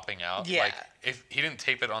flopping out. Yeah. Like if he didn't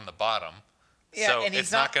tape it on the bottom, Yeah, so and he's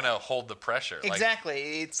it's not not- going to hold the pressure.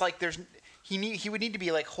 Exactly. It's like he would need to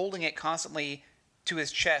be like holding it constantly to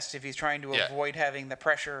his chest if he's trying to Yeah. avoid having the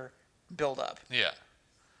pressure build up. Yeah.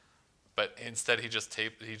 But instead he just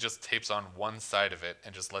tapes on one side of it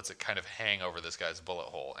and just lets it kind of hang over this guy's bullet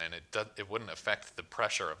hole, and it wouldn't affect the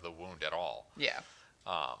pressure of the wound at all. Yeah.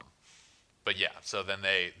 But yeah, so then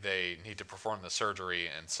they need to perform the surgery,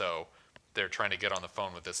 and so they're trying to get on the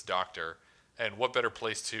phone with this doctor. And what better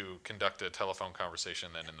place to conduct a telephone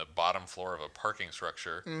conversation than in the bottom floor of a parking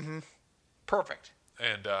structure? Mm-hmm. Perfect.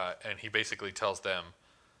 And he basically tells them,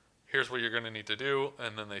 here's what you're going to need to do.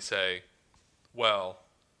 And then they say, well,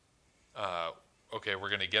 okay, we're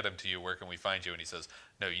going to get him to you. Where can we find you? And he says,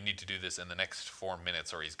 no, you need to do this in the next 4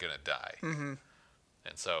 minutes or he's going to die. Mm-hmm.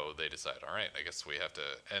 And so they decide, all right, I guess we have to.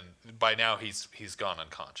 And by now he's gone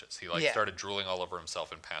unconscious. He started drooling all over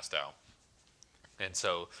himself and passed out. And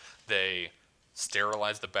so they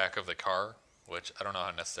sterilize the back of the car, which I don't know how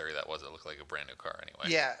necessary that was. It looked like a brand new car anyway.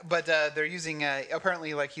 Yeah, but they're using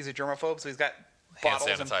apparently like he's a germaphobe, so he's got Hand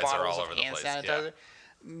bottles and sanitizer bottles all of over the hand place, sanitizer.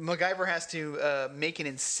 MacGyver has to make an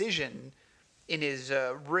incision in his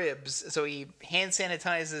ribs, so he hand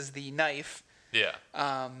sanitizes the knife. Yeah.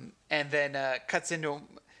 And then cuts into him,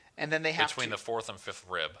 and then they have Between the fourth and fifth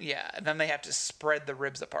rib. Yeah, and then they have to spread the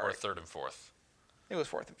ribs apart. Or third and fourth. It was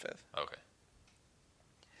fourth and fifth. Okay.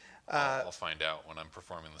 I'll find out when I'm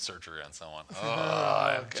performing the surgery on someone.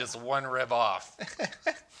 Oh, I'm just one rib off.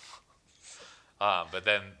 But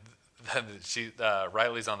then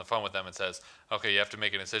Riley's on the phone with them and says, "Okay, you have to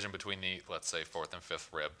make a decision between the, let's say, fourth and fifth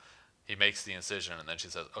rib." He makes the incision, and then she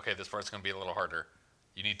says, "Okay, this part's going to be a little harder.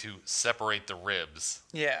 You need to separate the ribs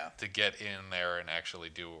Yeah. to get in there and actually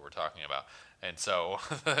do what we're talking about." And so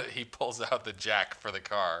he pulls out the jack for the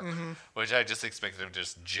car, which I just expected him to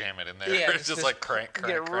just jam it in there. Yeah, It's just like crank, get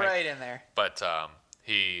crank. right in there. But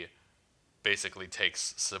he basically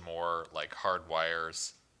takes some more like hard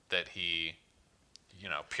wires that he,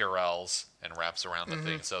 Purells and wraps around the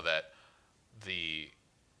thing so that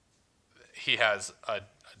he has a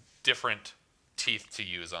different teeth to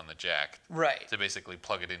use on the jack, Right. to basically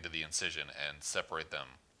plug it into the incision and separate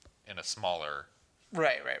them in a smaller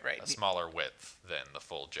Right. width than the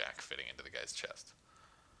full jack fitting into the guy's chest.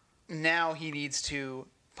 Now he needs to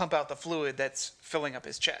pump out the fluid that's filling up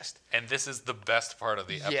his chest. And this is the best part of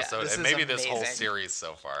the Yeah, episode, this and is maybe this whole amazing. series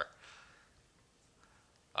so far.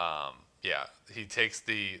 He takes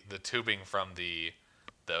the tubing from the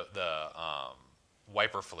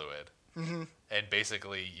wiper fluid, and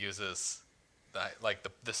basically uses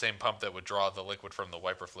the same pump that would draw the liquid from the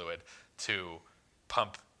wiper fluid to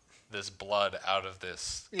pump this blood out of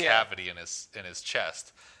this cavity in his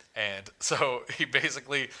chest. And so he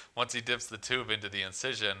basically, once he dips the tube into the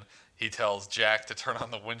incision, he tells Jack to turn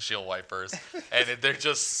on the windshield wipers, and they're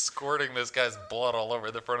just squirting this guy's blood all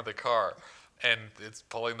over the front of the car. And it's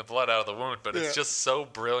pulling the blood out of the wound, but it's just so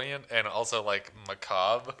brilliant and also like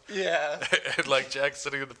macabre. Yeah. And like Jack's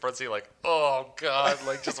sitting in the front seat, like, oh god,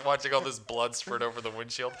 like just watching all this blood spurt over the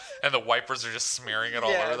windshield, and the wipers are just smearing it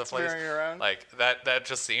all over the place. smearing it around. Like that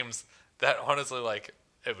just seems that honestly, like,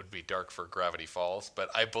 it would be dark for Gravity Falls,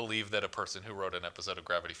 but I believe that a person who wrote an episode of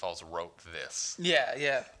Gravity Falls wrote this.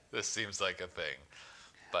 Yeah. This seems like a thing.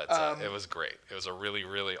 But it was great. It was a really,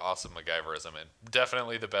 really awesome MacGyverism, and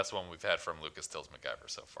definitely the best one we've had from Lucas Till's MacGyver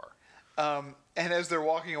so far. And as they're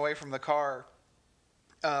walking away from the car,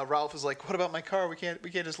 Ralph is like, "What about my car? We can't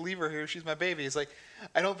just leave her here. She's my baby." He's like,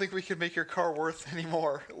 "I don't think we can make your car worth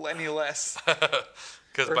any less."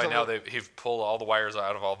 Because Or by now something. he've pulled all the wires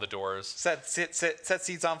out of all the doors. Set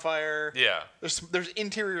seats on fire. Yeah. There's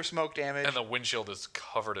interior smoke damage, And the windshield is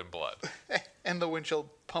covered in blood. and the windshield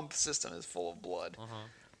pump system is full of blood,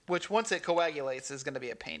 which once it coagulates is going to be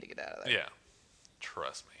a pain to get out of there. Yeah.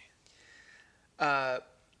 Trust me.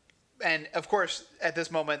 And of course, at this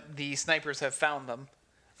moment, the snipers have found them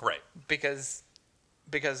Right. because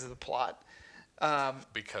of the plot.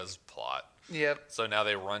 Because plot. Yep. So now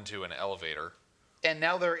they run to an elevator. And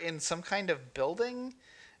now they're in some kind of building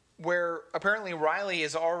where apparently Riley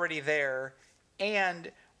is already there,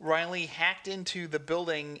 and Riley hacked into the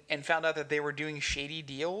building and found out that they were doing shady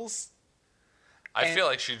deals. I feel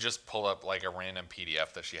like she just pulled up like a random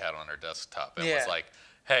PDF that she had on her desktop and Yeah. was like,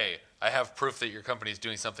 "Hey, I have proof that your company's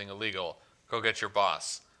doing something illegal. Go get your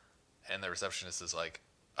boss." And the receptionist is like,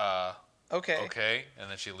 Okay. And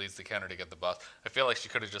then she leaves the counter to get the boss. I feel like she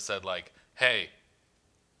could have just said like, "Hey,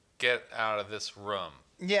 get out of this room."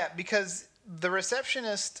 Yeah, because the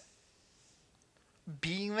receptionist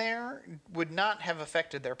being there would not have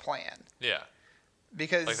affected their plan. Yeah.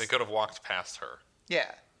 Because Like they could have walked past her.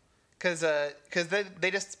 yeah, because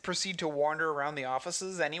they just proceed to wander around the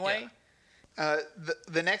offices anyway.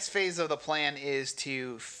 The next phase of the plan is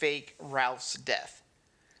to fake Ralph's death,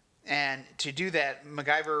 and to do that,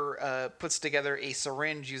 MacGyver puts together a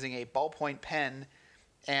syringe using a ballpoint pen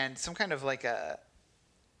and some kind of like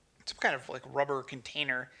rubber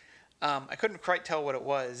container. I couldn't quite tell what it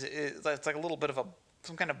was. It's like a little bit of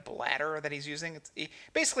some kind of bladder that he's using. He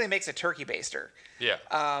basically makes a turkey baster. Yeah.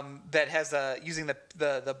 That has using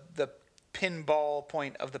the pinball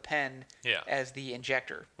point of the pen Yeah. as the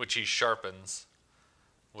injector. Which he sharpens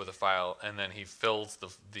with a file, and then he fills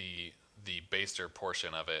the baster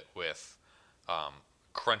portion of it with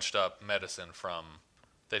crunched up medicine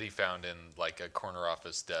that he found in like a corner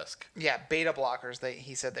office desk Yeah, beta blockers.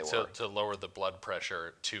 He said they were. to lower the blood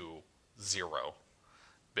pressure to 0.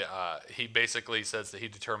 He basically says that he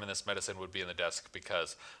determined this medicine would be in the desk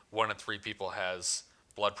because 1 in 3 people has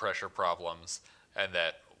blood pressure problems, and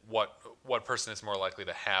that what person is more likely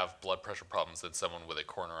to have blood pressure problems than someone with a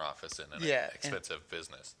corner office in an expensive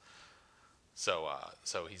business. So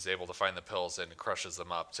he's able to find the pills and crushes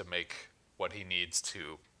them up to make what he needs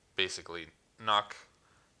to basically knock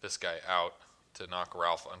this guy out, to knock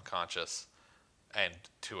Ralph unconscious, and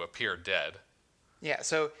to appear dead. Yeah,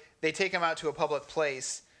 so they take him out to a public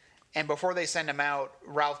place, and before they send him out,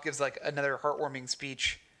 Ralph gives like another heartwarming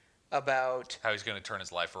speech about How he's going to turn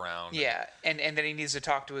his life around. and then he needs to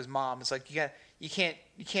talk to his mom. It's like you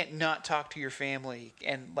can't not talk to your family,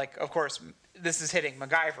 and like of course this is hitting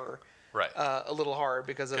MacGyver Right. a little hard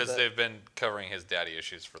because they've been covering his daddy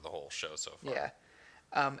issues for the whole show so far.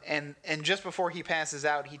 Yeah. And just before he passes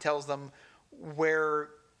out, he tells them where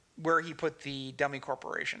he put the dummy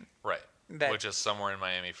corporation. Right. Which is somewhere in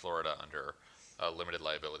Miami, Florida, under a limited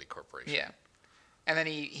liability corporation. Yeah. And then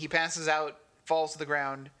he passes out, falls to the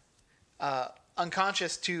ground,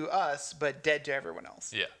 unconscious to us, but dead to everyone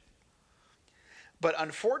else. Yeah. But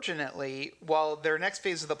unfortunately, while their next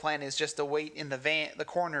phase of the plan is just to wait in the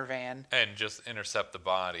coroner van, and just intercept the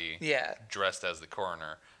body, yeah, dressed as the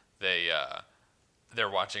coroner, they're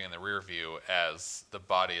watching in the rear view as the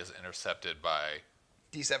body is intercepted by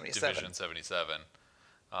D-77. Division 77.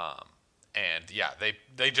 And yeah,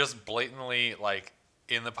 they just blatantly, like,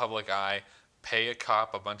 in the public eye, pay a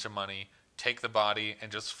cop a bunch of money, take the body,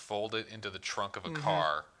 and just fold it into the trunk of a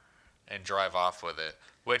car and drive off with it,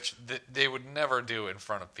 which they would never do in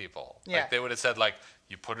front of people. Yeah. Like, they would have said, like,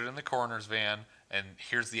 you put it in the coroner's van, and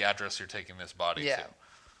here's the address you're taking this body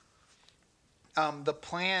to. The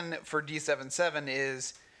plan for D-77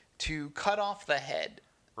 is to cut off the head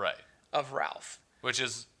of Ralph. Which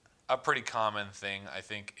is a pretty common thing, I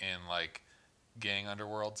think, in, like, gang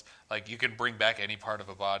underworlds. Like, you can bring back any part of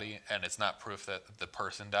a body, and it's not proof that the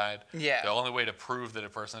person died. Yeah. The only way to prove that a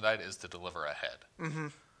person died is to deliver a head. Mm-hmm.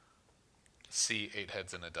 See 8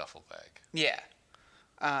 heads in a duffel bag. Yeah.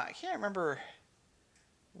 I can't remember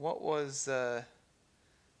what was the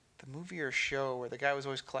movie or show where the guy was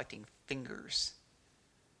always collecting fingers.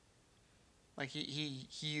 Like, he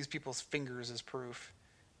used people's fingers as proof.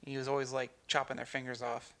 He was always, like, chopping their fingers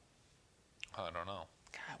off. I don't know.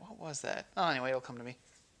 God, what was that? Oh, anyway, it'll come to me.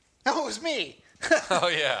 Oh, it was me! Oh,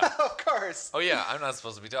 yeah. Of course. Oh, yeah, I'm not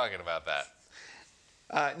supposed to be talking about that.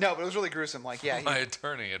 No, but it was really gruesome. Like, yeah. My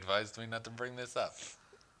attorney advised me not to bring this up.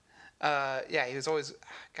 Yeah, he was always...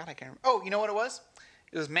 God, I can't remember. Oh, you know what it was?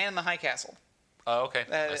 It was Man in the High Castle. Oh, okay.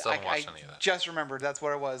 I still haven't watched any of that. Just remembered that's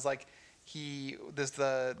what it was. Like,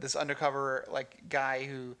 this undercover, like, guy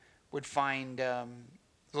who would find...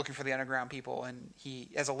 looking for the underground people, and he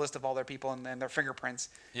has a list of all their people and their fingerprints.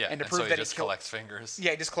 Yeah, and to and prove so that he just collects fingers.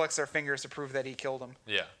 Yeah, he just collects their fingers to prove that he killed them.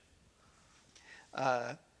 Yeah.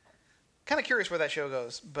 Kind of curious where that show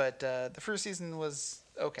goes, but the first season was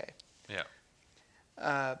okay.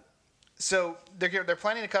 Yeah. So they're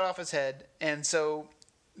planning to cut off his head, and so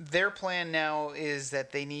their plan now is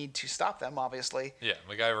that they need to stop them, obviously. Yeah,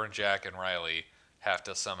 MacGyver and Jack and Riley have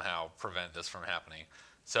to somehow prevent this from happening.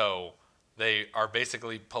 So they are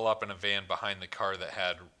basically pull up in a van behind the car that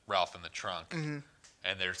had Ralph in the trunk, and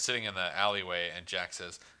they're sitting in the alleyway, and Jack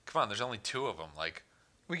says, "Come on, there's only 2 of them. Like,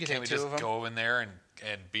 We can can't take we 2 just of them. go in there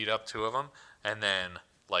and beat up 2 of them?" And then,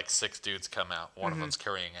 like, 6 dudes come out. One of them's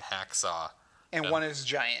carrying a hacksaw. And one is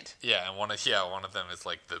giant. Yeah, and one of them is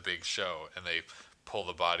like the big show, and they pull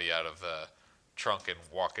the body out of the trunk and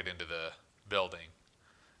walk it into the building,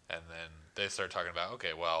 and then they start talking about,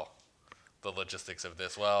 okay, well, the logistics of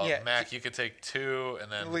this. Well, Yeah. Mac, you could take 2,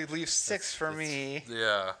 and then Leave 6 for me.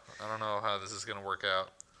 Yeah, I don't know how this is gonna work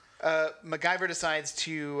out. MacGyver decides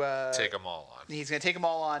to Take them all on. He's going to take them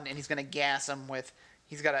all on, and he's going to gas them with.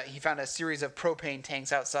 He found a series of propane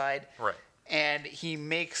tanks outside. Right. And he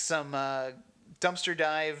makes some dumpster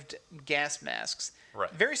dived gas masks.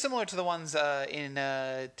 Right. Very similar to the ones in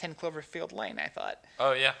 10 Cloverfield Lane, I thought.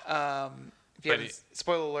 Oh yeah. If you haven't,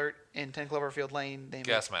 spoiler alert, in 10 Cloverfield Lane,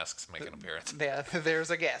 Gas masks make an appearance.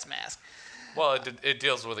 There's a gas mask. Well, it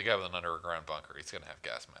deals with a guy with an underground bunker. He's gonna have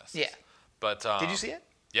gas masks. Yeah. But Did you see it?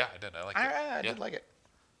 Yeah, I did. I liked it. I did like it.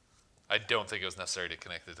 I don't think it was necessary to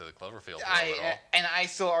connect it to the Cloverfield world at all. And I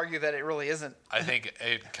still argue that it really isn't. I think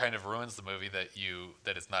it kind of ruins the movie that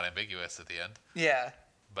it's not ambiguous at the end. Yeah.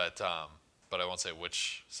 But I won't say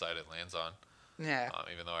which side it lands on. Yeah.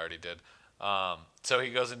 Even though I already did. So he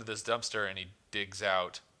goes into this dumpster and he digs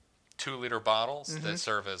out 2-liter bottles that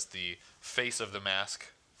serve as the face of the mask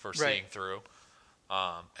for seeing through,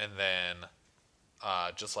 and then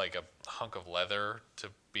just like a hunk of leather to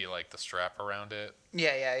be like the strap around it.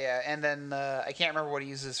 Yeah. And then I can't remember what he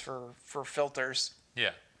uses for filters.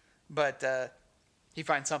 Yeah. But he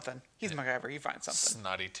finds something. He's MacGyver. He finds something.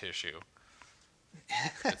 Snotty tissue.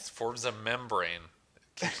 It forms a membrane.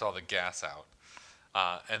 It keeps all the gas out.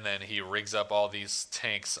 And then he rigs up all these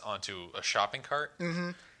tanks onto a shopping cart.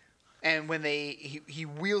 Mm-hmm. And when he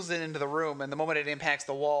wheels it into the room, and the moment it impacts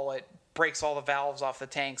the wall, it breaks all the valves off the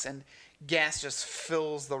tanks, and gas just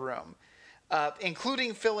fills the room.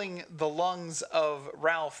 Including filling the lungs of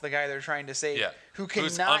Ralph, the guy they're trying to save,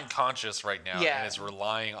 who's unconscious right now Yeah. and is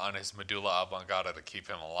relying on his medulla oblongata to keep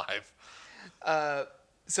him alive.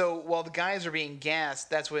 So while the guys are being gassed,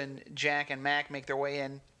 that's when Jack and Mac make their way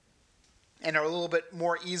in and are a little bit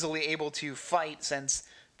more easily able to fight since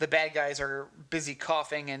the bad guys are busy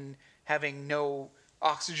coughing and having no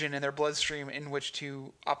oxygen in their bloodstream in which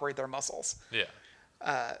to operate their muscles.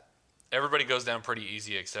 Yeah. Everybody goes down pretty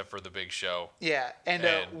easy except for the Big Show. Yeah, and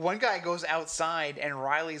And- one guy goes outside and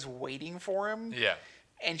Riley's waiting for him. Yeah.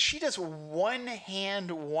 And she just one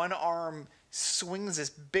hand, one arm swings this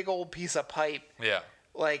big old piece of pipe. Yeah.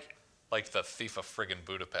 Like, The Thief of friggin'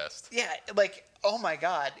 Budapest. yeah, like, oh my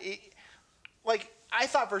God. Like, I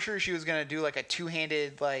thought for sure she was going to do like a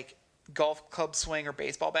two-handed, like, golf club swing or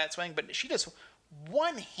baseball bat swing, but she just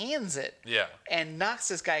one hands it. Yeah. And knocks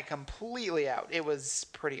this guy completely out. It was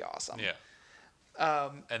pretty awesome. Yeah.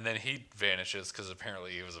 And then he vanishes because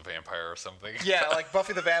apparently he was a vampire or something. Yeah, like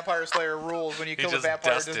Buffy the Vampire Slayer rules. When you kill a just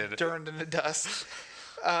vampire, dusted. just turned into dust.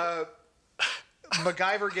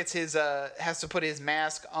 MacGyver gets has to put his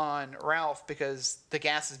mask on Ralph because the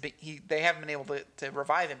gas they haven't been able to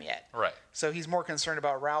revive him yet. Right. So he's more concerned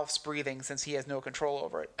about Ralph's breathing since he has no control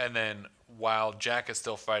over it. And then while Jack is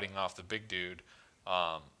still fighting off the big dude,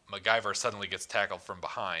 MacGyver suddenly gets tackled from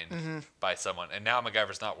behind by someone. And now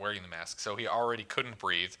MacGyver's not wearing the mask, so he already couldn't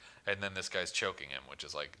breathe. And then this guy's choking him, which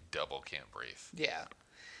is like double can't breathe. Yeah,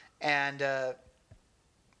 and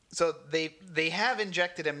so they have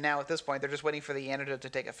injected him now. At this point, they're just waiting for the antidote to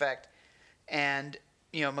take effect. And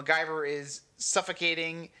MacGyver is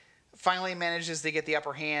suffocating. Finally, manages to get the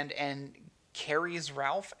upper hand and carries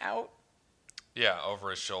Ralph out. Yeah, over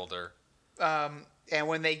his shoulder. And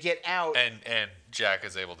when they get out, And Jack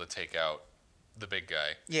is able to take out the big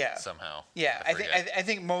guy. Yeah. Somehow. yeah, I forget.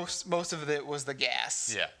 think most of it was the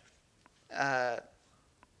gas. Yeah.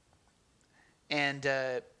 And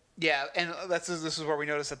this is where we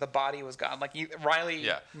noticed that the body was gone. Like Riley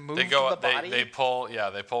Yeah. moved They go. the body. They pull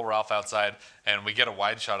Ralph outside, and we get a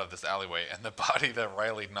wide shot of this alleyway, and the body that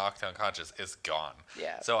Riley knocked unconscious is gone.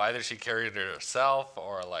 Yeah. So either she carried it herself,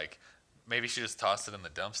 or like maybe she just tossed it in the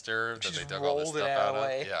dumpster that She they just dug all this rolled it stuff out out of the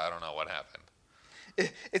way. of. Yeah, I don't know what happened.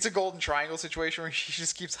 It's a golden triangle situation where she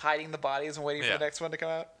just keeps hiding the bodies and waiting for Yeah. the next one to come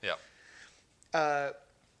out. Yeah.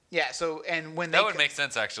 Yeah. So and when That would make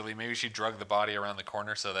sense, actually. Maybe she drug the body around the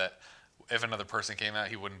corner so that if another person came out,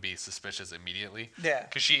 he wouldn't be suspicious immediately. Yeah.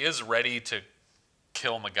 Because she is ready to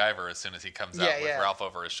kill MacGyver as soon as he comes out with Ralph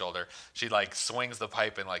over his shoulder. She like swings the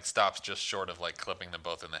pipe and like stops just short of like clipping them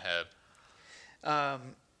both in the head.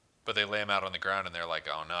 But they lay him out on the ground and they're like,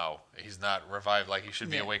 "Oh no, he's not revived. Like he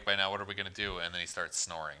should be Yeah. awake by now. What are we gonna do?" And then he starts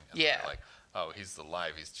snoring. And Yeah. they're like, "Oh, he's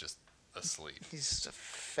alive. He's just asleep." he's just a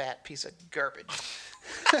fat piece of garbage.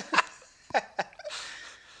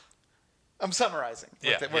 I'm summarizing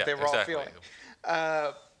what they were all exactly.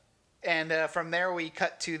 feeling. And from there, we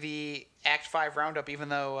cut to the Act 5 roundup, even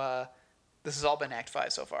though this has all been Act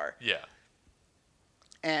 5 so far. Yeah.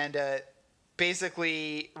 And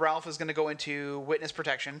basically, Ralph is going to go into witness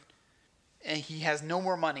protection, and he has no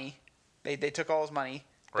more money. They took all his money,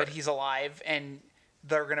 Right. but he's alive, and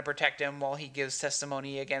they're going to protect him while he gives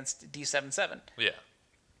testimony against D77. Yeah.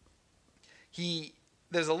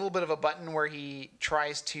 There's a little bit of a button where he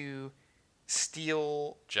tries to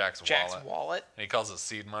steal Jack's wallet. And he calls it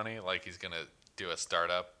seed money, like he's gonna do a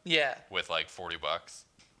startup Yeah, with like $40.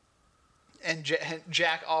 and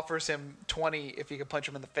Jack offers him 20 if he can punch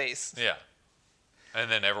him in the face. Yeah.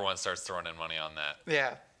 And then everyone starts throwing in money on that.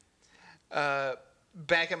 Yeah.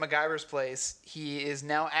 Back at MacGyver's place, he is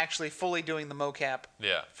now actually fully doing the mocap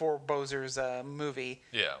Yeah. for Bozer's movie.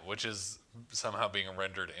 Yeah, which is somehow being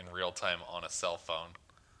rendered in real time on a cell phone.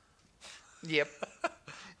 Yep.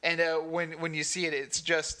 And when you see it, it's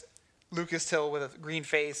just Lucas Till with a green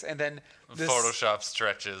face, and then this, Photoshop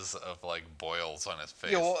stretches of like boils on his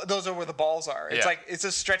face. Yeah, well, those are where the balls are. It's Yeah. like it's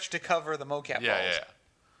a stretch to cover the mocap yeah, balls.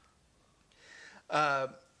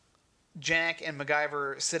 yeah. Jack and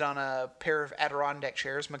MacGyver sit on a pair of Adirondack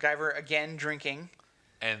chairs. MacGyver again drinking.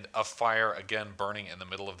 And a fire again burning in the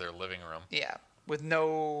middle of their living room. Yeah, with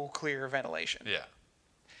no clear ventilation. Yeah.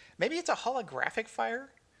 Maybe it's a holographic fire.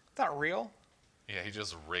 It's not real. Yeah, he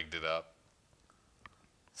just rigged it up.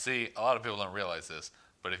 See, a lot of people don't realize this,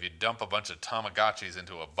 but if you dump a bunch of Tamagotchis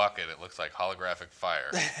into a bucket, it looks like holographic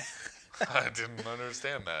fire. I didn't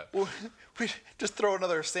understand that. We just throw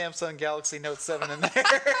another Samsung Galaxy Note 7 in there.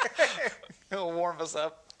 It'll warm us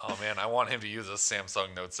up. Oh man, I want him to use a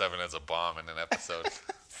Samsung Note 7 as a bomb in an episode.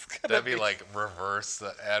 That'd be like reverse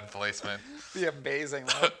ad placement. Be amazing.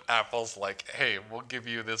 Though. Apple's like, hey, we'll give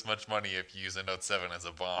you this much money if you use a Note 7 as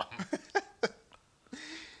a bomb.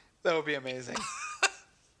 That would be amazing.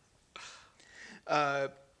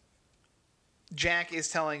 Jack is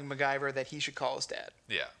telling MacGyver that he should call his dad.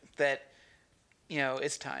 Yeah. That,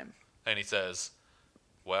 it's time. And he says,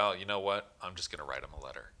 well, you know what? I'm just going to write him a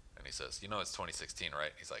letter. And he says, it's 2016,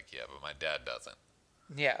 right? He's like, yeah, but my dad doesn't.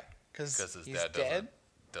 Yeah, because his he's dad dead.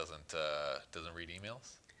 doesn't read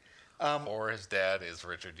emails. Or his dad is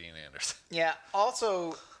Richard Dean Anderson. Yeah.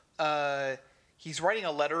 Also, he's writing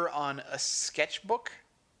a letter on a sketchbook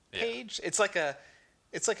page. It's like a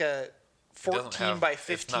 14 by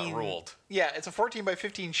 15. It's not ruled. Yeah, it's a 14 by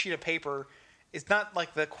 15 sheet of paper. It's not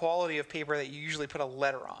like the quality of paper that you usually put a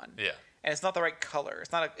letter on. Yeah. And it's not the right color.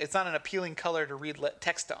 It's not an appealing color to read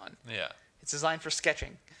text on. Yeah. It's designed for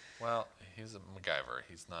sketching. Well, he's a MacGyver.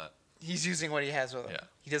 He's not. He's using what he has with him. Yeah.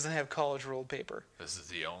 He doesn't have college ruled paper. This is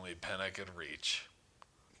the only pen I could reach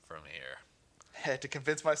from here. I had to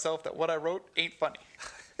convince myself that what I wrote ain't funny.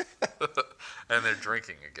 And they're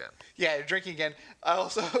drinking again. Yeah, you're drinking again. I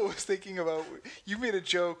also was thinking about, you made a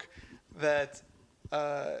joke that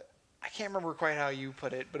I can't remember quite how you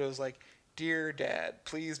put it, but it was like, "Dear Dad,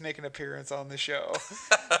 please make an appearance on the show."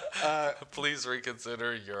 Please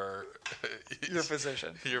reconsider your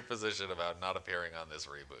position. Your position about not appearing on this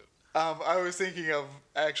reboot. I was thinking of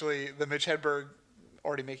actually the Mitch Hedberg,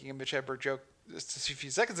 already making a Mitch Hedberg joke just a few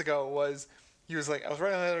seconds ago. He was like, I was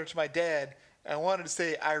writing a letter to my dad, and I wanted to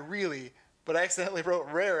say "I really," but I accidentally wrote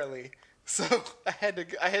 "rarely," so I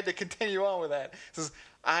had to continue on with that. It says,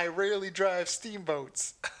 "I rarely drive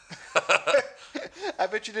steamboats." I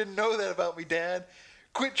bet you didn't know that about me, Dad.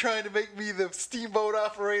 Quit trying to make me the steamboat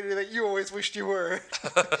operator that you always wished you were.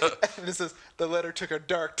 And it says, the letter took a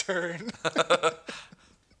dark turn.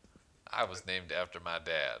 I was named after my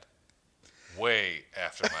dad. Way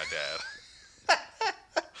after my dad.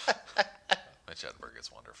 Mitch Hedberg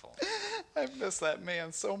is wonderful. I miss that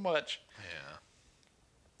man so much. Yeah.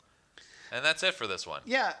 And that's it for this one.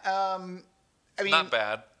 Yeah, I mean, not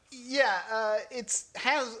bad. Yeah, it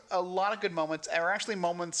has a lot of good moments. There are actually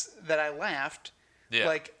moments that I laughed. Yeah.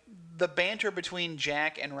 Like the banter between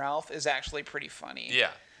Jack and Ralph is actually pretty funny.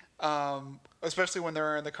 Yeah. Especially when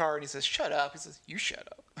they're in the car and he says, "Shut up." He says, "You shut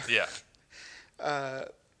up." Yeah. I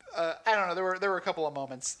don't know. There were a couple of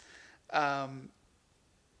moments. I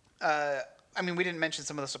mean, we didn't mention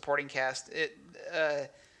some of the supporting cast.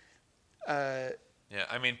 Yeah,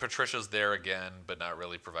 I mean, Patricia's there again, but not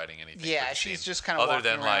really providing anything. Yeah, for the she's scene, just kind of other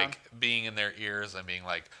walking than around. like being in their ears and being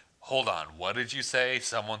like, "Hold on, what did you say?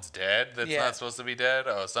 Someone's dead. That's Yeah. not supposed to be dead.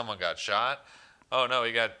 Oh, someone got shot. Oh no,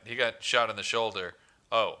 he got shot in the shoulder.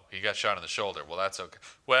 Oh, he got shot in the shoulder. Well, that's okay.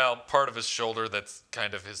 Well, part of his shoulder that's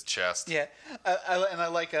kind of his chest. Yeah, I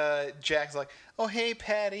like Jack's like, "Oh hey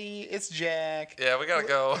Patty, it's Jack." Yeah, we gotta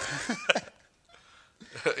go.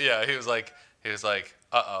 Yeah, he was like,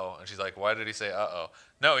 uh-oh, and she's like, why did he say uh-oh?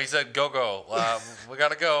 No, he said go. We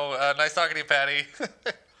gotta go. Nice talking to you, Patty.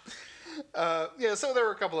 Yeah, so there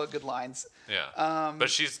were a couple of good lines. Yeah, but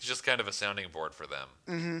she's just kind of a sounding board for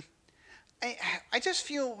them. I just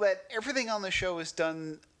feel that everything on the show is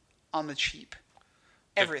done on the cheap.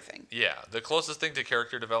 Everything. Yeah, the closest thing to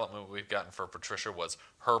character development we've gotten for Patricia was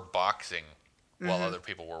her boxing while other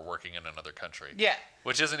people were working in another country. Yeah.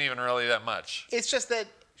 Which isn't even really that much. It's just that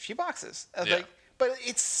she boxes. Yeah. But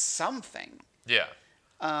it's something. Yeah.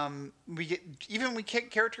 We get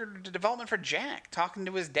character development for Jack talking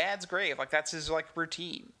to his dad's grave. Like that's his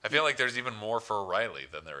routine. I feel like there's even more for Riley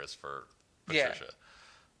than there is for Patricia. Yeah.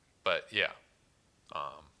 But yeah.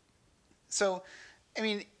 So, I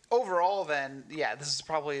mean, overall, then, yeah, this is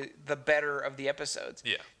probably the better of the episodes.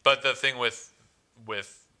 Yeah. But the thing with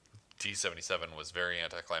D77 was very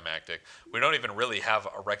anticlimactic. We don't even really have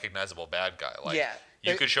a recognizable bad guy. Like, Yeah.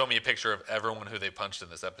 you could show me a picture of everyone who they punched in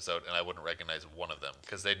this episode, and I wouldn't recognize one of them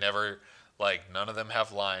because they never, none of them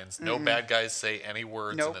have lines. No bad guys say any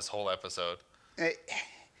words in Nope. this whole episode.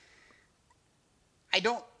 I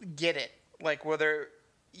don't get it.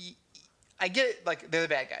 I get it. Like they're the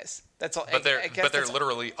bad guys. That's all. But they're I guess that's-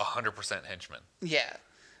 literally 100% henchmen. Yeah.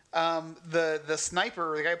 The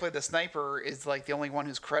sniper, the guy who played the sniper, is the only one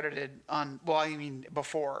who's credited on. Well, I mean,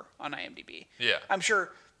 before on IMDb. Yeah. I'm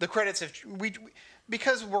sure the credits have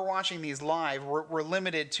because we're watching these live. We're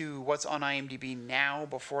limited to what's on IMDb now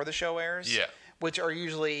before the show airs. Yeah. Which are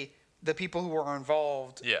usually the people who are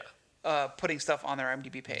involved. Yeah. Putting stuff on their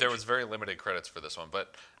IMDb page. There was very limited credits for this one,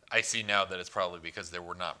 but I see now that it's probably because there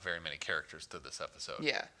were not very many characters to this episode.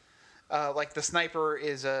 Yeah. The sniper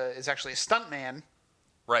is actually a stuntman.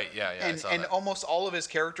 Right, yeah, I And saw and that. almost all of his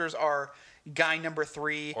characters are guy number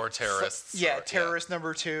 3 Or terrorists. terrorist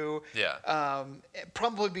number 2. Yeah.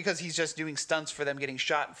 Probably because he's just doing stunts for them getting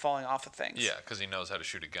shot and falling off of things. Yeah, because he knows how to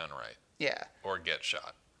shoot a gun right. Yeah. Or get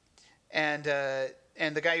shot. And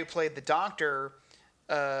the guy who played the doctor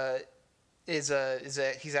he's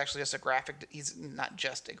actually just he's not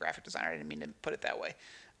just a graphic designer. I didn't mean to put it that way.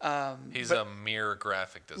 He's a mere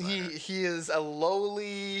graphic designer. He is a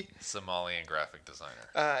lowly Somalian graphic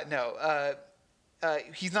designer.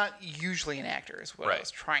 he's not usually an actor, is what I Right.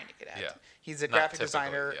 was trying to get at. Yeah. He's a Not graphic typically,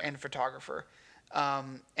 designer yeah. and photographer.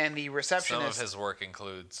 And the Some receptionist. of his work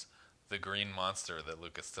includes the green monster that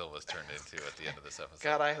Lucas Silva's turned into at the end of this episode.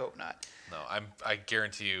 God, I hope not. No, I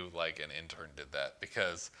guarantee you, like an intern did that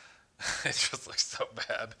because it just looks so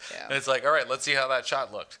bad. Yeah. And it's like, all right, let's see how that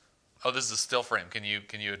shot looked. Oh, this is a still frame. Can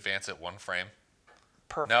you advance it one frame?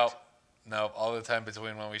 Perfect. No. All the time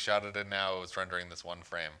between when we shot it and now, it was rendering this one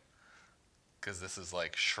frame. Because this is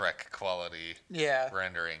like Shrek quality Yeah.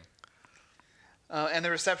 rendering. And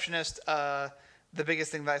the receptionist, the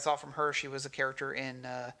biggest thing that I saw from her, she was a character in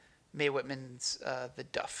Mae Whitman's The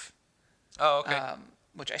Duff. Oh, okay.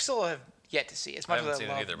 Which I still have yet to see. As I much haven't as I seen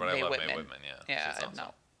love it either, but Mae I love Whitman. Mae Whitman. Yeah, Yeah, she's awesome.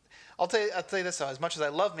 no. I'll tell you this though. As much as I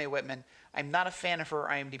love Mae Whitman, I'm not a fan of her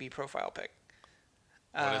IMDb profile pic.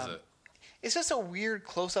 What is it? It's just a weird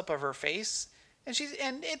close up of her face, and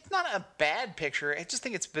it's not a bad picture. I just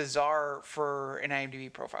think it's bizarre for an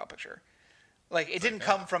IMDb profile picture. Like it didn't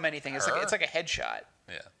come from anything. It's her? like a headshot.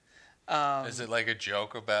 Yeah. Is it like a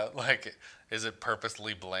joke about like? Is it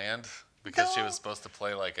purposely bland because she No. was supposed to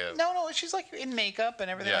play like a? No, she's like in makeup and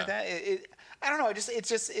everything Yeah. like that. I don't know. It's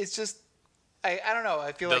just. I don't know.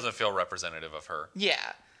 I feel Doesn't like feel representative of her.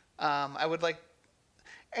 yeah. I would like.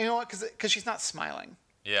 You know what? Because she's not smiling,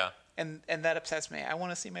 Yeah. and that upsets me. I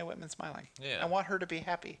want to see Mae Whitman smiling. Yeah. I want her to be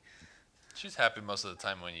happy. She's happy most of the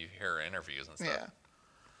time when you hear her interviews and stuff. Yeah.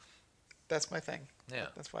 That's my thing. Yeah.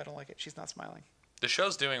 That's why I don't like it. She's not smiling. The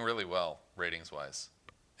show's doing really well ratings wise.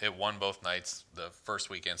 It won both nights, the first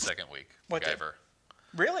week and second week. What did? MacGyver.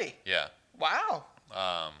 Really? Yeah. Wow.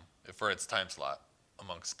 For its time slot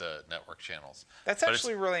amongst the network channels. That's But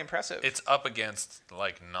actually really impressive. It's up against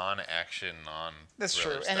like non-action, That's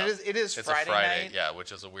non-thriller true. stuff. And it is It's Friday a Friday, night. yeah,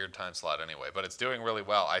 which is a weird time slot anyway. But it's doing really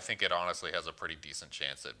well. I think it honestly has a pretty decent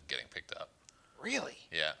chance at getting picked up. Really?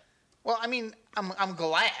 Yeah. Well, I mean, I'm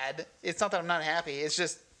glad. It's not that I'm not happy. It's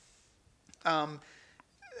just, How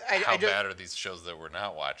I just, bad are these shows that we're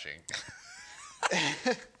not watching?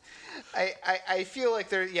 I feel like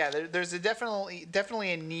there's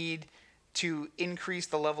definitely a need to increase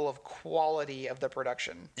the level of quality of the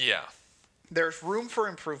production. Yeah. There's room for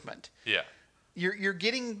improvement. Yeah. You're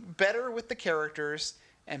getting better with the characters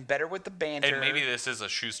and better with the banter. And maybe this is a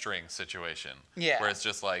shoestring situation. Yeah. Where it's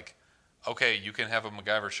just like, okay, you can have a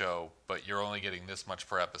MacGyver show, but you're only getting this much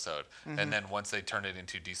per episode. Mm-hmm. And then once they turn it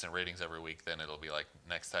into decent ratings every week, then it'll be like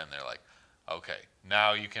next time they're like, okay,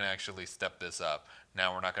 now you can actually step this up.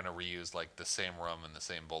 Now we're not going to reuse like the same room and the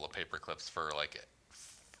same bowl of paper clips for like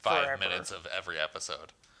 5 Forever. minutes of every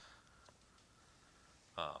episode.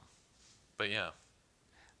 But yeah.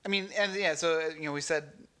 I mean, and yeah, so we said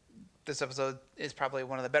this episode is probably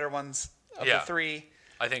one of the better ones of Yeah. the three.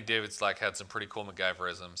 I think David Slack had some pretty cool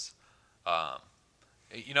MacGyverisms.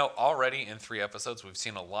 Already in 3 episodes, we've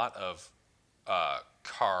seen a lot of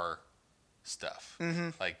car stuff,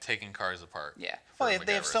 like taking cars apart. Yeah. for Well,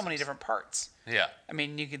 they have so many MacGyverisms. different parts. Yeah, I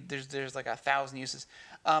mean, there's like 1,000 uses.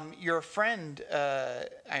 Your friend, I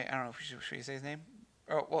don't know, should you say his name?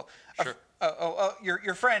 Oh well, Sure.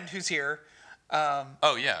 Your friend who's here.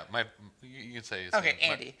 Oh yeah, you can say his Okay,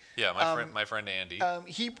 name. Andy. My friend Andy.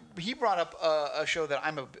 He brought up a show that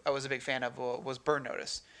I was a big fan of was Burn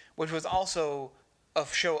Notice, which was also a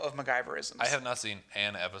show of MacGyverisms. I have not seen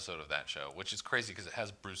an episode of that show, which is crazy because it has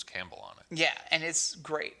Bruce Campbell on it. Yeah, and it's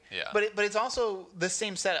great. Yeah. But it's also the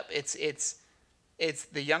same setup. It's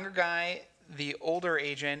the younger guy, the older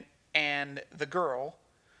agent, and the girl,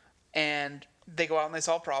 and they go out and they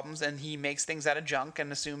solve problems, and he makes things out of junk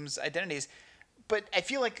and assumes identities. But I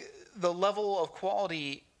feel like the level of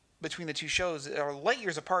quality between the two shows are light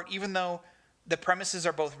years apart, even though the premises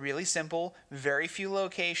are both really simple, very few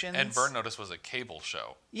locations. And Burn Notice was a cable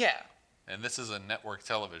show, Yeah. and this is a network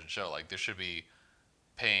television show. Like there should be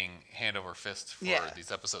paying hand over fist for Yeah.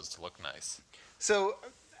 these episodes to look nice. So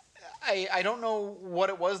I don't know what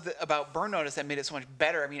it was about Burn Notice that made it so much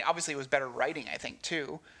better. I mean, obviously it was better writing, I think,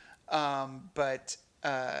 too. But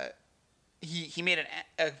he made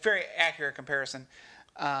a very accurate comparison,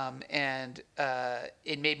 and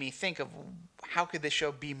it made me think of how could this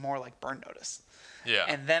show be more like Burn Notice, Yeah.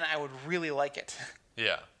 and then I would really like it.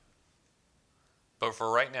 Yeah. But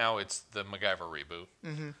for right now, it's the MacGyver reboot.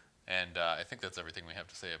 Mm-hmm. And I think that's everything we have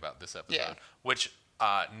to say about this episode. Yeah. Which,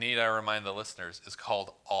 need I remind the listeners, is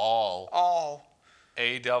called All All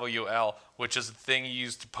AWL, which is a thing you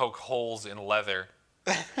use to poke holes in leather.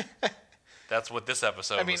 That's what this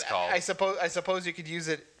episode I mean, was called. I suppose you could use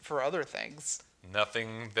it for other things.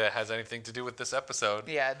 Nothing that has anything to do with this episode.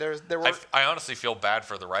 Yeah, there were. I honestly feel bad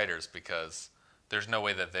for the writers because there's no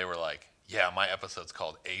way that they were like, yeah, my episode's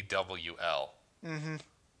called AWL. Mm-hmm.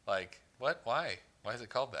 Like, what? Why? Why is it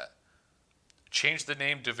called that? Change the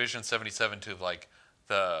name Division 77 to like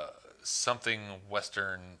the something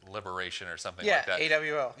Western Liberation or something like that.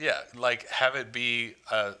 AWO. Yeah, like have it be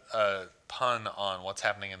a pun on what's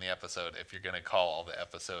happening in the episode if you're going to call all the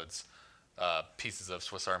episodes pieces of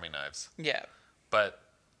Swiss Army knives. Yeah. But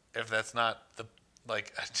if that's not the,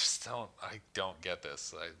 like, I don't get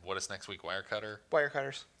this. What is next week? Wirecutter?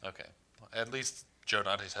 Wirecutters. Okay. At least Joe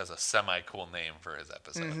Dante's has a semi-cool name for his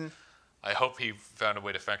episode. Mm-hmm. I hope he found a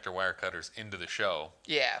way to factor Wirecutters into the show.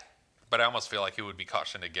 Yeah. But I almost feel like he would be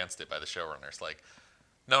cautioned against it by the showrunners. Like,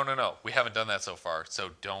 no, we haven't done that so far, so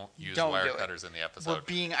don't use Wirecutters in the episode. We're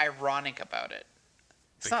being ironic about it.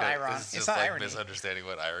 It's because not ironic. It's It's just not like irony. misunderstanding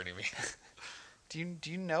what irony means.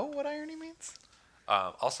 Do you know what irony means?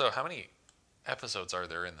 Also, how many episodes are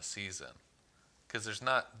there in the season? Because there's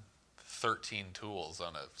not 13 tools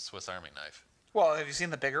on a Swiss Army knife. Well, have you seen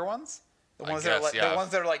the bigger ones? The I ones guess, that are like yeah. the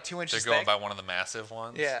ones that are like 2 inches They're going thick. by one of the massive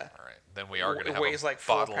ones? Yeah. All right. Then we are going to It have weighs a like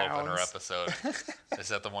 4 bottle opener pounds. episode. Is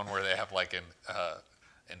that the one where they have like an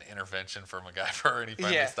intervention from a guy for when he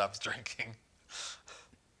finally Yeah. stops drinking?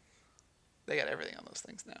 They got everything on those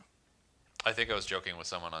things now. I think I was joking with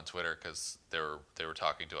someone on Twitter because they were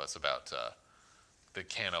talking to us about the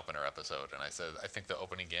can opener episode, and I said I think the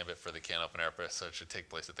opening gambit for the can opener episode should take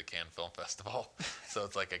place at the Cannes Film Festival. So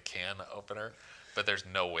it's like a can opener, but there's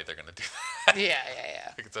no way they're gonna do that. Yeah.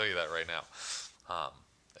 I can tell you that right now.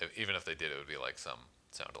 Even if they did, it would be like some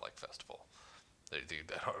sound alike festival. I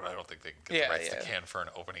don't think they can get the rights to Cannes for an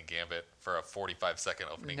opening gambit for a 45-second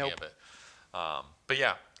opening Nope. gambit. But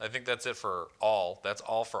yeah, I think that's it for all. That's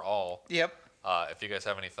all for all. Yep. If you guys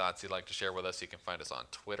have any thoughts you'd like to share with us, you can find us on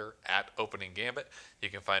Twitter at Opening Gambit. You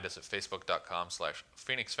can find us at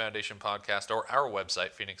facebook.com/Phoenix Foundation Podcast or our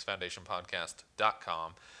website,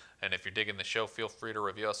 phoenixfoundationpodcast.com. And if you're digging the show, feel free to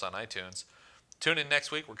review us on iTunes. Tune in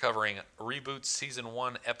next week. We're covering Reboot Season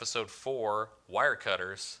 1, Episode 4,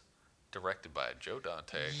 Wirecutters, directed by Joe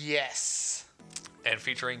Dante Yes. and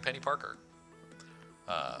featuring Penny Parker.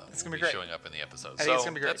 It's gonna will be great. showing up in the episode. I think it's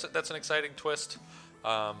gonna be great. That's an exciting twist.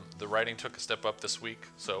 The writing took a step up this week,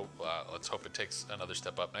 so let's hope it takes another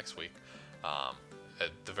step up next week.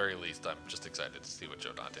 At the very least, I'm just excited to see what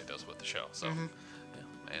Joe Dante does with the show. So, yeah.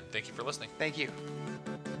 And thank you for listening. Thank you.